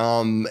owned.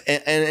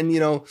 And you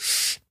know,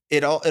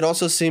 it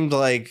also seemed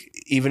like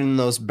even in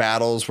those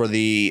battles where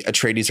the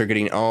Atreides are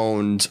getting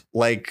owned,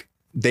 like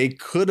they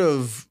could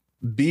have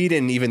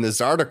beaten even the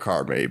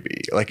Sardaukar,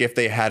 maybe, like if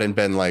they hadn't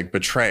been like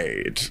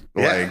betrayed.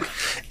 Like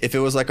if it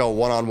was like a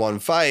one-on-one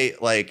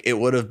fight, like it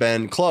would have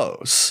been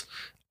close.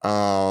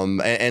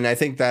 And I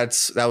think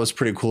that was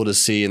pretty cool to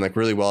see and like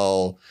really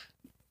well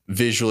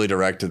visually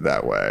directed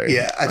that way.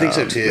 Yeah, I think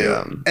so too.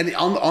 Yeah. And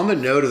on the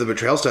note of the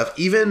betrayal stuff,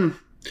 even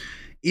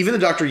the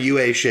Dr.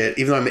 Yue shit,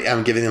 even though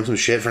I'm giving them some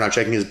shit for not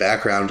checking his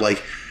background,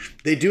 like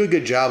they do a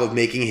good job of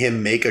making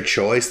him make a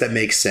choice that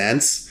makes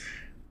sense,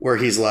 where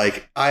he's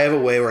like, I have a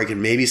way where I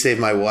can maybe save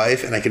my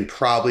wife and I can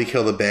probably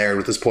kill the Baron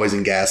with this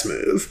poison gas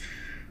move.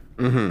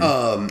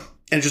 And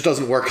it just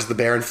doesn't work because the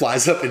Baron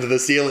flies up into the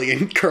ceiling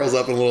and curls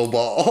up in a little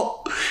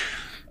ball.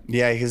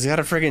 Yeah, he's got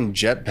a friggin'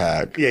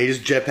 jetpack. Yeah, he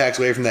just jetpacks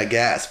away from that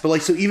gas. But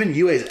like, so even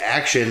Yue's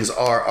actions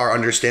are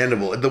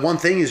understandable. The one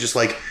thing is just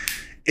like,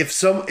 if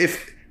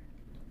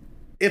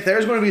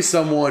there's going to be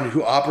someone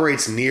who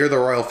operates near the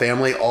royal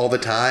family all the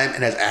time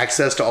and has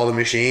access to all the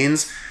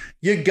machines,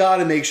 you got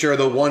to make sure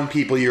the one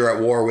people you're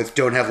at war with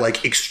don't have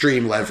like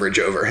extreme leverage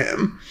over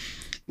him.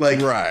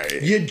 Like,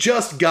 right. You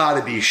just got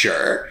to be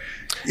sure.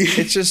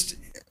 It's just,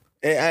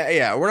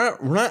 we're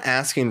not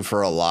asking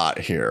for a lot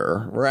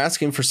here. We're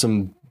asking for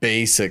some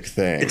basic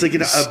things. It's like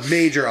a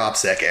major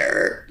OPSEC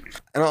error.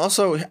 And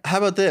also, how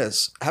about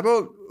this? How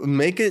about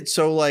make it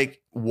so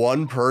like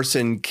one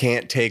person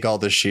can't take all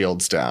the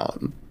shields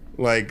down?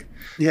 Like,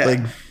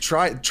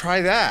 try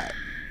that.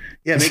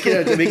 Yeah, make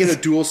it a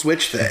dual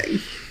switch thing.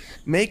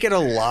 Make it a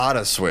lot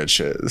of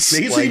switches.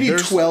 Make it so you need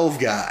 12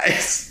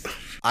 guys.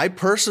 I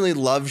personally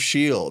love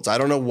shields. I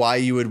don't know why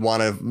you would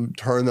want to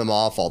turn them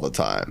off all the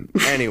time.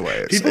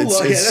 Anyways.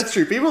 That's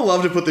true. People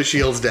love to put the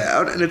shields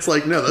down, and it's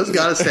like, no, those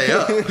got to stay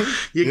up.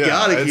 You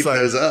got to keep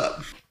those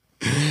up.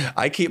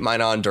 I keep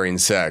mine on during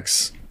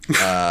sex.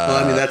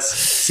 Well, I mean, that's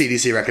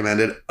CDC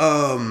recommended.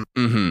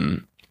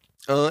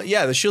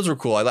 Yeah, the shields were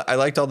cool. I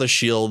liked all the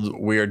shield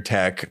weird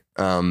tech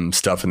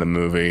stuff in the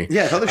movie.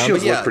 Yeah, I thought the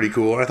shields looked pretty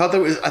cool. And I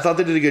thought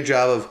they did a good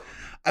job of.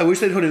 I wish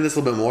they'd put in this a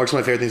little bit more. It's one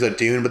of my favorite things about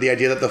Dune. But the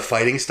idea that the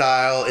fighting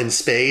style in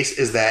space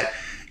is that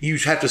you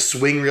have to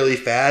swing really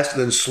fast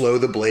and then slow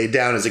the blade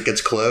down as it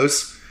gets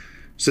close,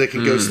 so it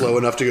can go slow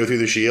enough to go through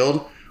the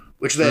shield,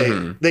 which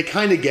they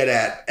kind of get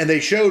at, and they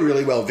showed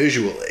really well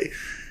visually.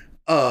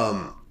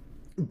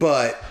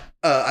 But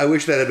I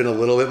wish that had been a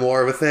little bit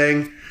more of a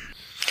thing.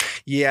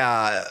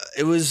 Yeah,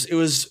 it was.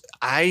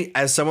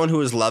 as someone who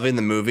was loving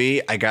the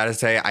movie, I gotta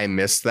say I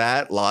missed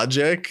that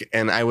logic,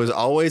 and I was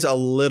always a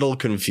little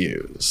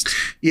confused.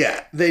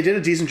 Yeah, they did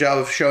a decent job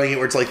of showing it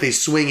where it's like they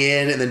swing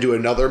in and then do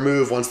another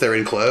move once they're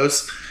in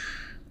close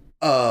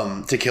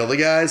to kill the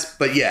guys.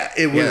 But yeah,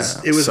 it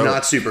was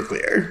not super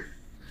clear.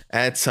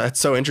 It's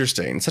so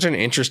interesting. Such an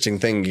interesting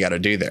thing you got to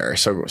do there.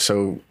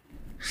 So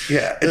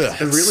yeah,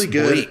 it's a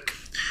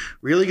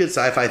really good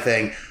sci-fi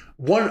thing.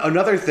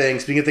 Another thing,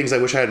 speaking of things I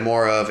wish I had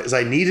more of, is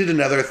I needed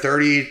another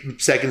 30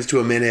 seconds to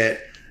a minute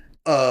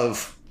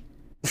of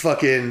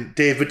fucking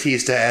Dave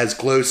Bautista as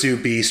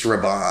Glossu Beast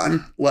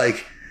Raban.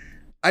 Like,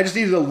 I just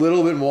needed a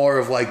little bit more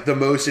of like the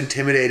most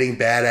intimidating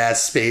badass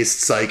space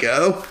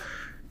psycho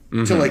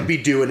to like be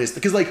doing this,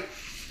 because like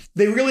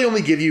they really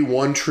only give you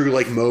one true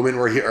like moment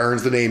where he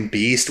earns the name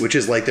Beast, which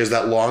is like there's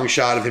that long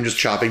shot of him just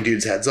chopping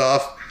dudes' heads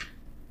off,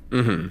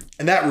 and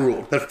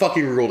that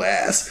fucking ruled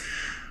ass.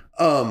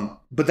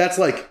 But that's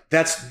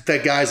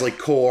that guy's like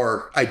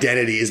core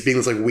identity is being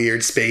this like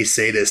weird space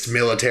sadist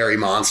military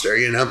monster,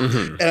 you know?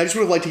 And I just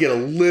would have liked to get a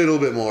little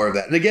bit more of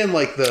that. And again,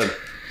 like the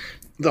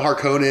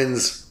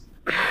Harkonnens,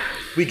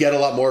 we get a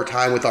lot more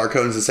time with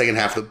Harkonnens in the second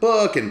half of the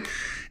book,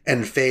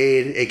 and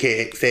Fade,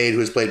 aka Fade, who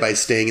is played by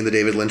Sting in the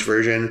David Lynch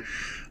version,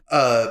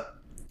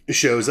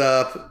 shows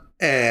up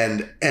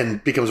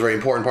and becomes a very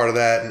important part of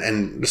that,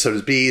 and so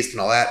does Beast and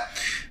all that.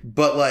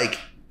 But like,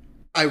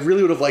 I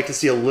really would have liked to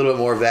see a little bit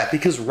more of that,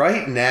 because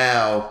right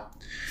now,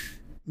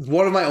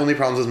 one of my only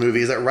problems with this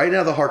movie is that right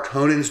now the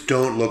Harkonnens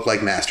don't look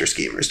like master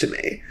schemers to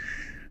me.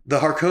 The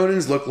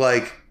Harkonnens look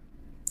like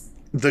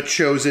the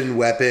chosen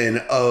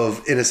weapon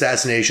of an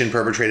assassination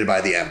perpetrated by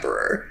the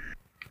Emperor.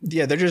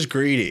 Yeah, they're just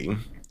greedy.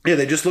 Yeah,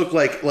 they just look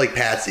like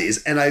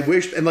patsies. And I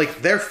wish, and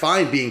like, they're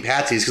fine being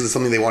patsies because it's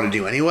something they want to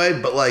do anyway,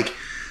 but like,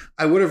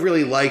 I would have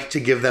really liked to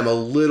give them a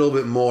little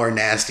bit more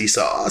nasty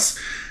sauce.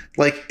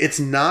 Like, it's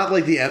not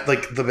like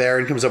the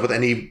Baron comes up with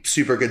any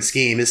super good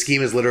scheme. His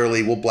scheme is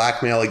literally, we'll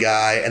blackmail a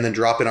guy and then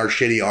drop in our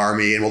shitty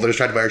army, and while they're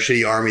distracted by our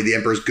shitty army, the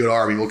Emperor's good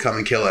army will come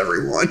and kill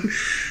everyone.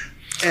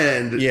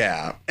 And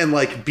yeah, and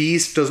like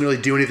Beast doesn't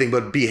really do anything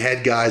but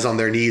behead guys on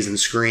their knees and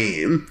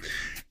scream.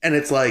 And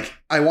it's like,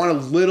 I want a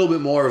little bit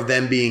more of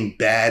them being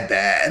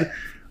bad,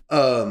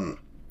 to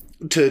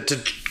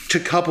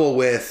couple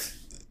with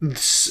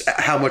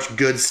how much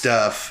good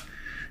stuff.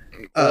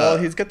 Well,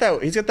 he's got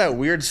that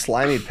weird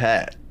slimy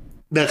pet.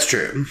 That's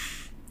true.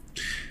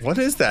 What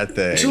is that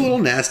thing? He's a little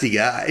nasty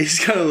guy.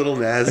 He's got a little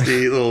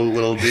nasty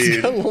little dude.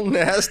 He's got a little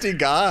nasty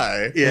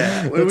guy.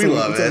 Yeah, we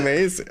love it. It's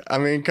amazing. I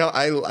mean,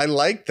 I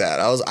like that.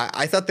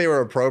 I thought they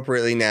were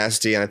appropriately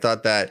nasty, and I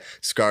thought that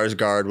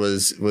Skarsgård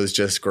was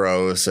just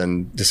gross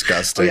and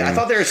disgusting. Oh yeah, I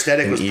thought their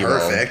aesthetic was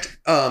perfect.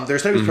 Their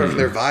aesthetic was perfect.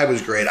 Their vibe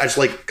was great. I just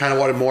like kind of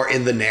wanted more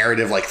in the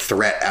narrative, like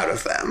threat out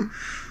of them.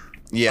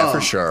 Yeah, for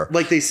sure.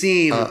 Like they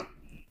seem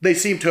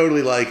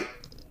totally like,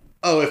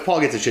 oh, if Paul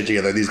gets his shit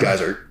together, these guys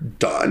are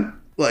done.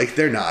 Like,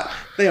 they aren't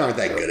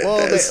that good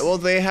at this.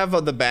 They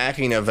have the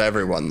backing of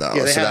everyone, though.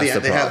 Yeah,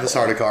 they have the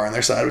Sardaukar on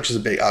their side, which is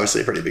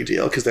obviously a pretty big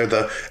deal, because they're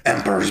the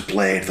Emperor's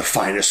Blade, the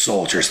finest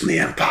soldiers in the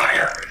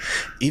Empire.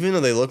 Even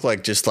though they look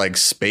like just like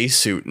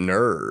spacesuit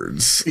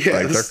nerds. Yeah,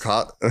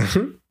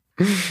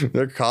 like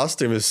their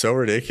costume is so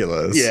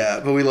ridiculous. Yeah,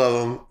 but we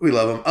love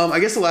them. I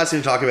guess the last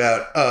thing to talk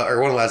about, or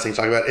one of the last things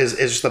to talk about, is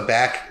just the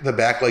back,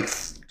 like,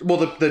 well,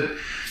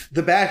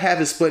 the back half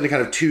is split into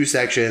kind of two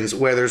sections,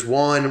 where there's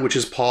one which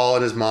is Paul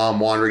and his mom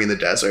wandering in the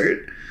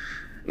desert,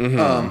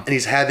 and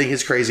he's having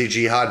his crazy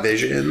jihad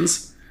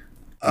visions.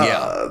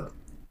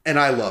 And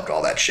I loved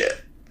all that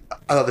shit.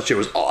 I thought that shit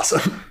was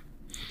awesome.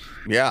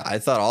 Yeah, I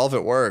thought all of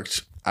it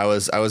worked. I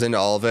was into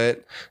all of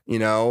it. You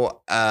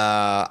know,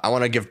 I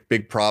want to give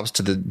big props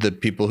to the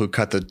people who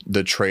cut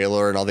the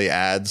trailer and all the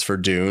ads for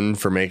Dune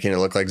for making it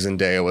look like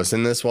Zendaya was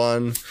in this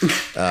one.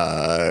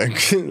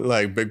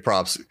 Like, big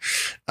props.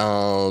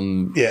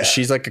 Yeah,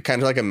 she's like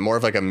kind of like more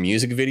of like a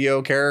music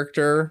video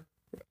character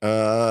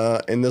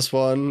in this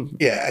one.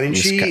 Yeah, I mean,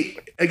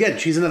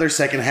 she's another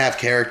second half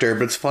character,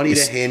 but it's funny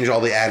to hinge all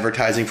the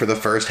advertising for the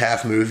first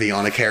half movie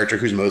on a character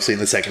who's mostly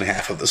in the second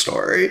half of the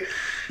story.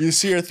 You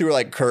see her through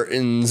like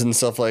curtains and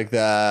stuff like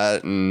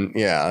that, and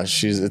yeah,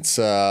 it's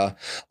a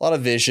lot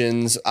of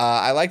visions.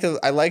 I like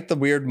the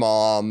weird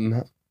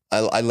mom.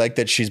 I like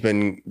that she's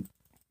been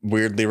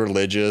weirdly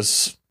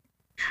religious,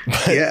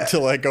 but to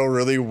like a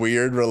really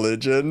weird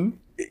religion.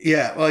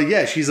 Yeah, well,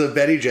 yeah, she's a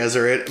Bene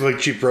Gesserit.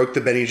 Like, she broke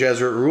the Bene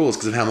Gesserit rules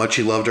because of how much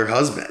she loved her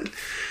husband.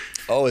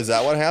 Oh, is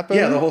that what happened?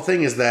 Yeah, the whole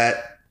thing is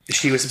that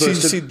she was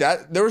supposed to see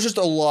that there was just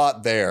a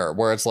lot there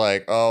where it's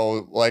like,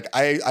 oh, like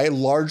I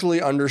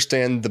largely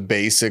understand the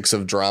basics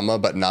of drama,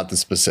 but not the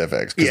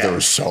specifics, because there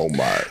was so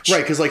much.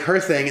 Right, because like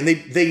her thing, and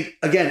they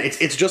again,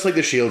 it's just like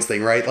the Shields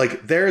thing, right?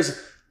 Like, there's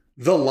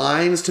the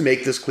lines to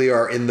make this clear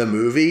are in the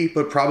movie,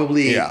 but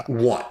probably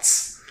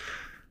once.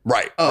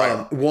 Right.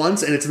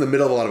 Once, and it's in the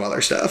middle of a lot of other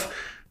stuff.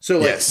 So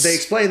like they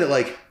explain that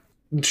like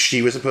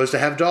she was supposed to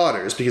have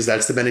daughters because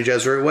that's the Bene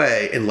Gesserit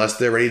way, unless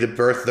they're ready to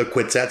birth the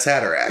Kwisatz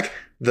Haderach,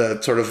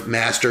 the sort of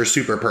master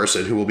super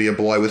person who will be a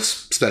boy with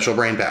special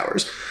brain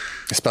powers.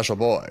 A special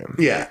boy.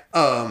 Yeah.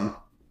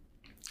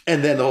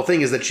 And then the whole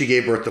thing is that she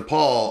gave birth to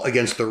Paul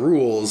against the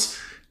rules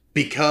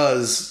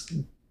because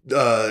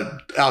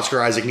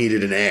Oscar Isaac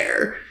needed an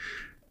heir.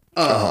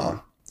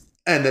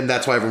 And then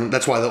that's why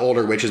the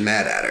older witch is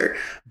mad at her.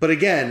 But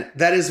again,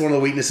 that is one of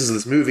the weaknesses of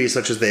this movie,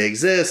 such as they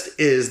exist,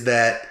 is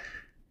that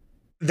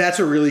that's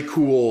a really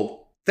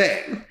cool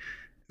thing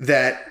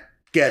that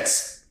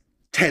gets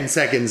 10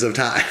 seconds of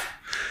time.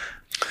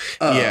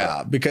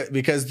 Yeah,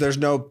 because there's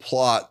no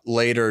plot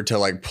later to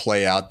like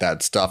play out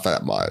that stuff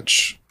that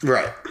much.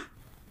 Right.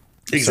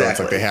 Exactly. So it's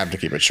like they have to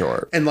keep it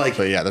short. And like,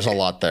 but yeah, there's a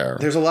lot there.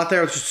 There's a lot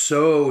there. It's just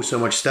so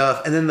much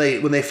stuff. And then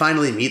when they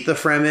finally meet the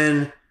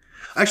Fremen,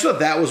 I actually thought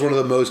that was one of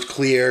the most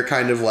clear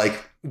kind of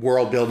like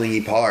world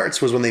building-y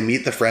parts, was when they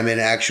meet the Fremen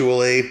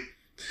actually.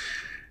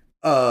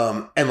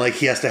 And like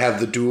he has to have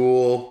the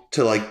duel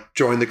to like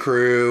join the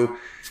crew,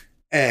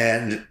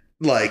 and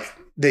like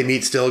they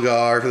meet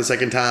Stilgar for the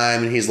second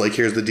time, and he's like,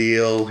 here's the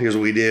deal, here's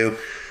what we do.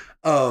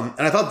 And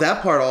I thought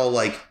that part all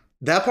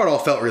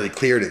felt really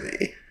clear to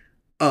me.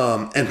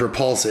 And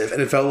propulsive.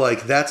 And it felt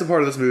like that's a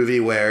part of this movie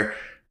where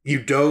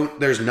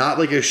there's not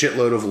like a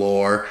shitload of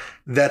lore.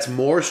 That's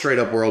more straight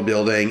up world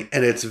building.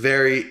 And it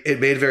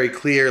made very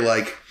clear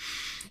like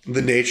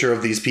the nature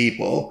of these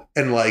people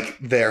and like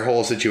their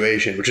whole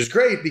situation, which is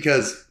great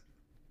because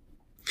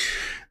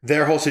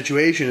their whole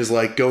situation is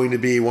like going to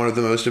be one of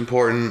the most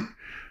important,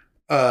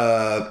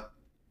 sort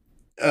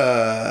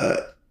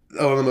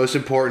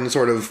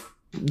of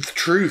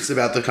truths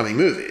about the coming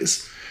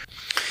movies.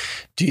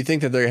 Do you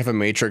think that they have a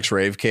Matrix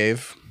rave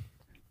cave?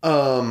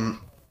 I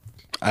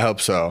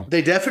hope so.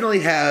 They definitely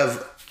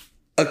have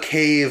a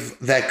cave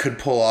that could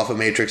pull off a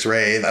Matrix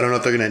rave. I don't know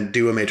if they're going to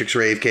do a Matrix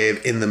rave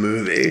cave in the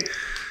movie.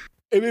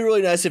 It'd be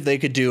really nice if they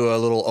could do a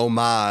little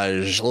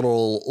homage, a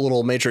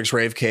little Matrix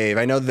rave cave.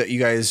 I know that you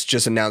guys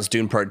just announced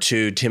Dune Part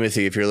 2.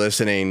 Timothy, if you're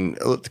listening,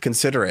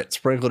 consider it.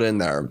 Sprinkle it in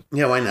there.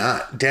 Yeah, why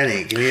not?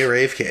 Denny, give me a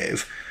rave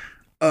cave.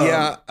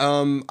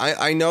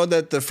 I know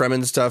that the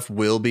Fremen stuff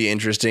will be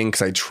interesting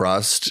because I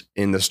trust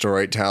in the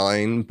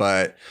storytelling,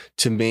 but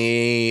to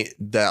me,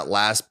 that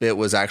last bit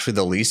was actually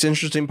the least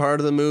interesting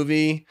part of the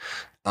movie,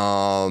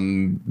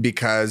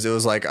 because it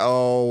was like,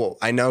 oh,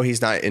 I know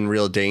he's not in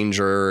real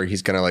danger.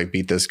 He's gonna like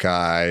beat this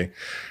guy,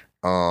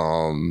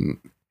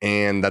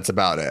 and that's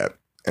about it.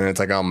 And it's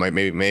like, oh,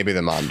 maybe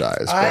the mom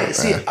dies. I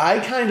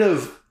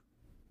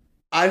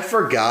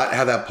forgot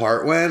how that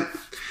part went.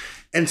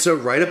 And so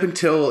right up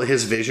until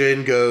his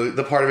vision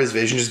the part of his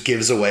vision just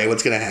gives away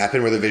what's going to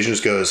happen, where the vision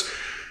just goes,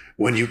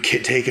 when you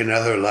take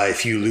another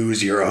life, you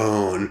lose your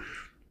own.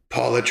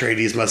 Paul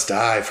Atreides must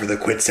die for the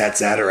Kwisatz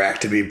Haderach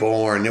to be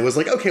born. It was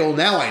like, okay, well,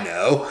 now I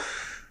know.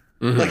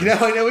 Mm-hmm. Like, now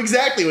I know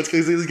exactly what's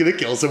going to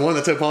kill someone.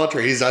 That's how Paul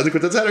Atreides dies in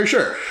Kwisatz Haderach.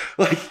 Sure.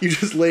 Like, you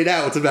just laid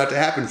out what's about to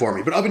happen for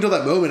me. But up until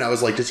that moment, I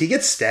was like, does he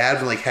get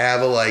stabbed and like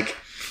have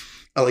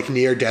a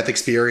near-death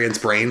experience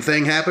brain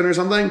thing happen or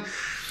something?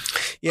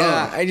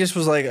 Yeah, I just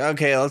was like,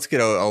 okay, let's get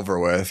over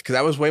with, because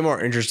I was way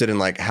more interested in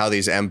like how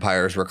these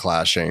empires were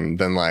clashing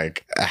than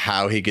like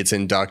how he gets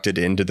inducted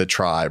into the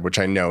tribe, which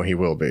I know he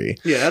will be.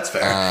 Yeah, that's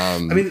fair. I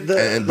mean,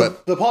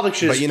 the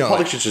politics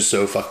is just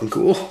so fucking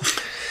cool.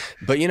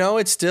 But,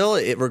 it's still,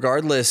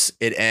 regardless,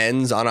 it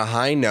ends on a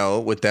high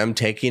note with them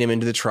taking him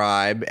into the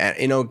tribe.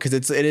 And, because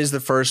it is the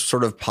first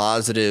sort of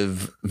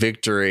positive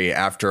victory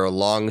after a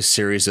long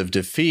series of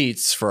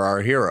defeats for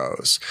our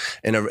heroes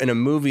in a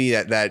movie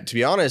that, to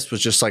be honest, was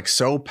just like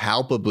so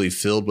palpably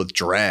filled with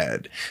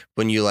dread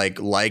when you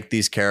like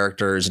these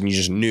characters and you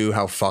just knew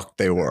how fucked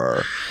they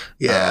were.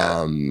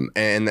 Yeah. And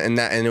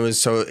it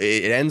was so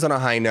it ends on a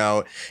high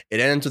note.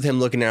 It ends with him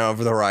looking out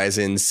over the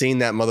horizon, seeing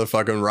that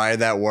motherfucking ride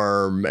that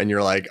worm. And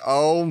you're like,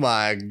 oh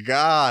my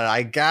God,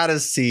 I gotta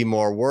see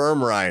more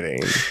worm riding.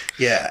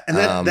 Yeah. And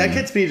that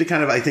gets me to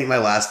kind of, I think, my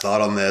last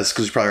thought on this,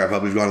 because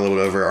we've gone a little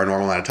bit over our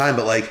normal amount of time,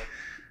 but like,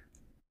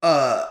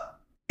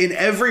 in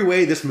every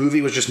way, this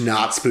movie was just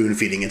not spoon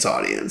feeding its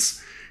audience.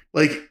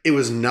 Like, it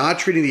was not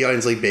treating the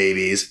audience like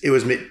babies. It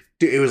was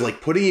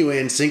like putting you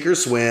in sink or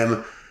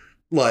swim,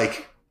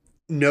 like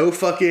no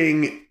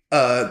fucking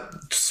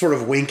sort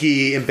of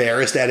winky,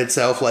 embarrassed at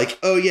itself, like,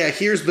 oh yeah,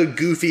 here's the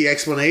goofy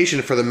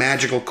explanation for the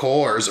magical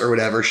cores or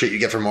whatever shit you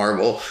get from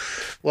Marvel.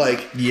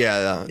 Like,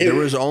 yeah, there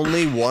was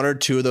only one or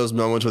two of those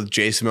moments with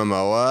Jason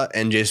Momoa,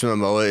 and Jason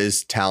Momoa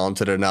is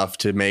talented enough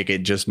to make it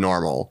just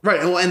normal. Right.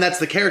 And that's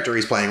the character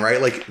he's playing,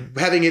 right? Like,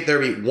 having there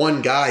be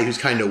one guy who's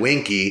kind of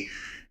winky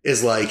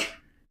is like,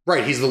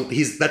 right,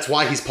 that's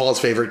why he's Paul's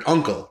favorite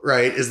uncle,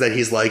 right? Is that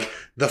he's like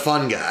the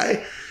fun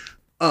guy.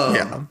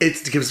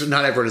 It's because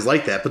not everyone is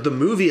like that, but the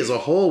movie as a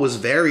whole was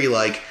very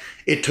like,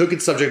 it took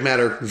its subject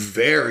matter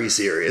very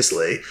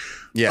seriously.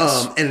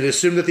 Yes. And it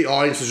assumed that the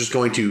audience was just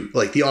going to,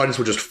 like, the audience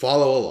would just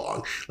follow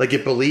along. Like,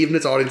 it believed in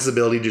its audience's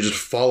ability to just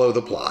follow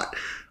the plot.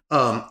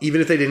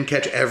 Even if they didn't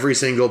catch every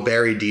single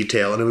buried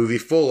detail in a movie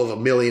full of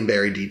a million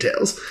buried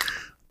details.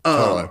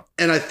 Totally.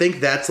 And I think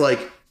that's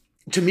like,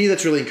 to me,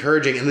 that's really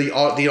encouraging. And the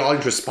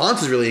audience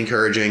response is really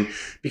encouraging,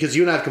 because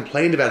you and I have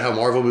complained about how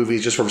Marvel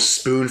movies just sort of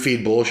spoon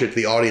feed bullshit to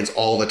the audience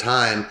all the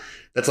time.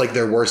 That's like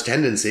their worst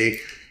tendency.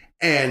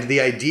 And the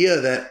idea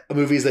that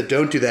movies that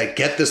don't do that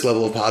get this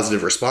level of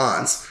positive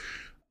response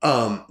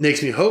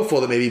makes me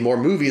hopeful that maybe more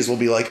movies will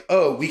be like,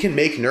 oh, we can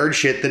make nerd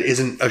shit that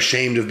isn't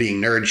ashamed of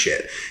being nerd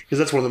shit. Because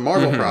that's one of the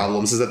Marvel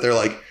problems, is that they're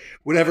like,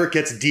 whenever it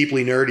gets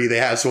deeply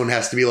nerdy, someone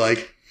has to be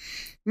like,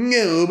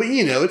 no, but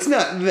it's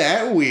not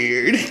that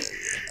weird.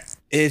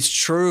 It's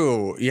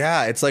true.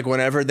 Yeah. It's like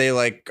whenever they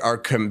like are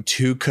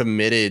too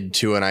committed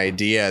to an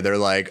idea, they're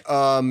like,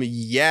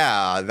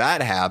 yeah,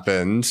 that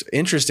happened.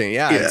 Interesting.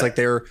 Yeah. It's like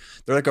they're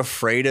like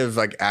afraid of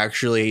like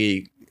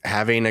actually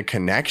having a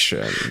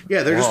connection.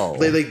 Yeah. They're just,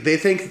 they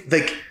think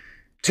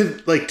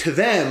to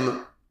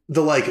them,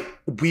 the like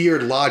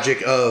weird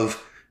logic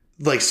of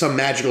like some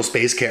magical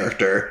space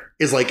character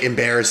is like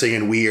embarrassing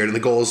and weird. And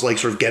the goal is like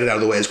sort of get it out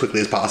of the way as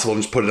quickly as possible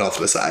and just put it off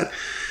to the side.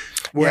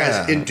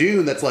 Whereas in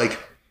Dune, that's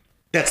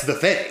the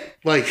thing.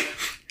 Like,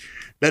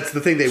 that's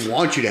the thing they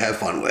want you to have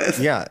fun with.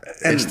 Yeah.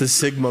 And it's the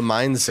Sigma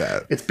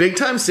mindset. It's big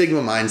time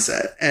Sigma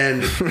mindset.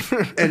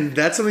 And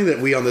that's something that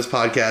we on this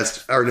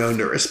podcast are known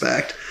to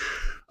respect.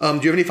 Do you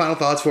have any final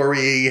thoughts before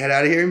we head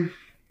out of here?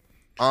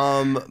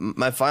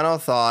 My final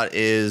thought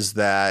is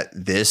that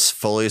this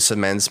fully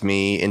cements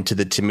me into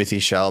the Timothée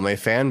Chalamet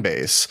fan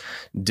base.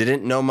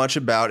 Didn't know much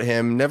about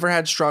him, never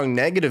had strong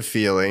negative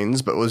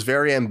feelings, but was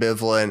very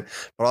ambivalent.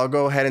 But I'll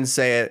go ahead and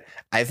say it.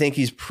 I think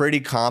he's pretty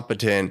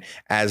competent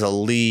as a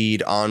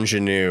lead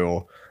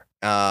ingenue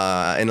in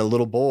A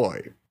Little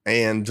Boy.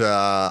 And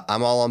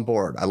I'm all on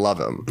board. I love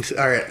him.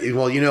 All right.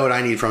 Well, you know what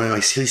I need from him.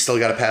 He's still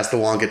got to pass the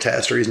Wonka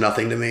test or he's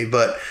nothing to me.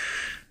 But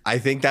I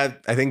think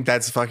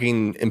that's a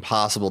fucking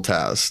impossible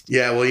test.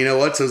 Yeah, well, you know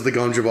what? So is the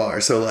Gonja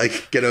Bar. So,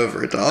 like, get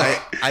over it, dog.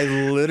 I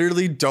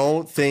literally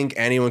don't think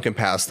anyone can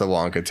pass the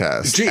Wonka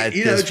test.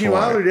 Gene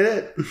Wilder did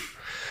it.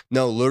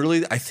 No,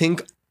 literally, I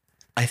think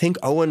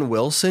Owen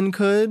Wilson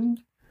could.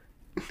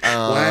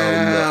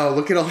 Wow,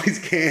 look at all these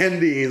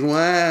candies.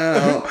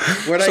 Wow.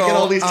 Where'd I get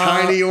all these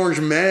tiny orange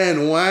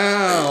men?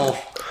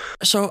 Wow.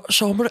 So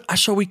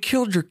we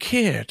killed your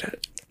kid.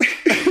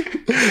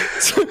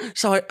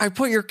 So I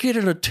put your kid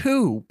in a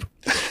tube.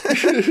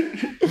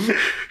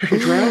 He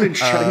drowned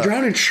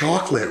in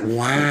chocolate.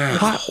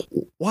 Wow.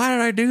 Why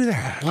did I do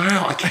that?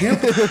 Wow. I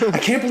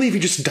can't believe he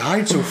just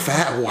died so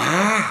fat.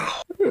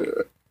 Wow.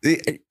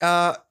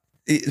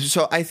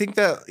 So I think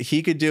that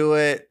he could do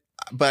it,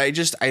 but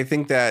I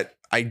think that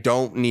I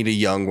don't need a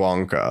young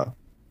Wonka.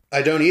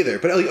 I don't either.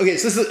 But okay,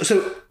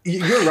 so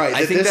you're right.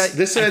 I think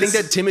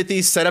that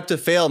Timothy's set up to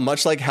fail,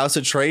 much like House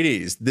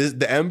Atreides.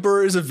 The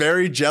Emperor is a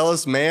very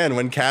jealous man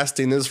when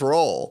casting this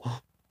role.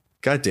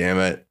 God damn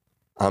it.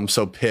 I'm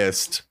so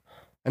pissed.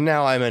 And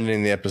now I'm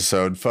ending the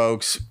episode.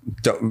 Folks,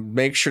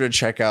 make sure to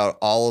check out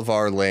all of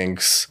our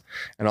links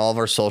and all of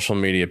our social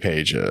media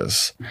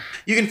pages.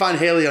 You can find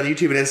Haley on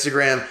YouTube and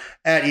Instagram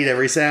at Eat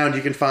Every Sound.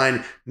 You can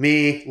find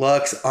me,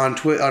 Lux, on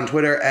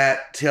Twitter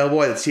at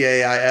Tailboy, that's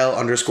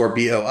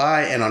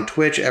TAIL_BOI, and on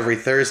Twitch every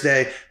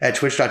Thursday at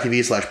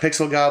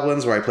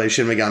twitch.tv/pixelgoblins, where I play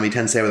Shin Megami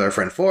Tensei with our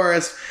friend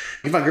Forrest.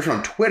 You can find Griffin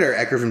on Twitter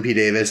at Griffin P.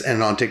 Davis,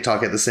 and on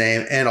TikTok at the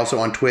same, and also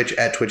on Twitch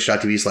at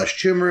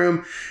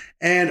twitch.tv/Choomroom.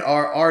 And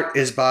our art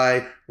is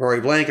by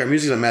Rory Blank. Our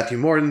music is by Matthew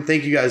Morton.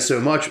 Thank you guys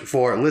so much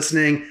for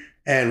listening,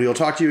 and we will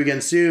talk to you again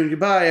soon.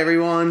 Goodbye,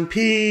 everyone.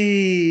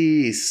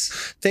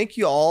 Peace. Thank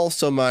you all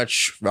so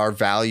much, our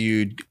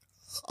valued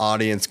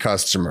audience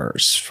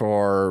customers,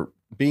 for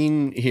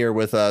being here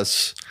with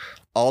us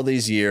all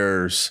these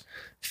years,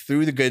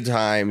 through the good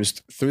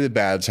times, through the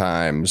bad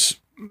times,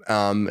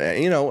 and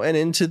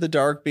into the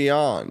dark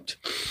beyond.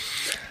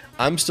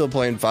 I'm still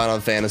playing Final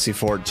Fantasy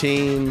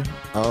 14, and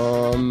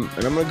I'm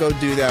going to go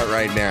do that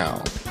right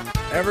now.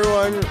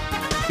 Everyone,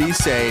 be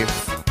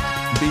safe,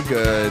 be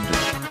good.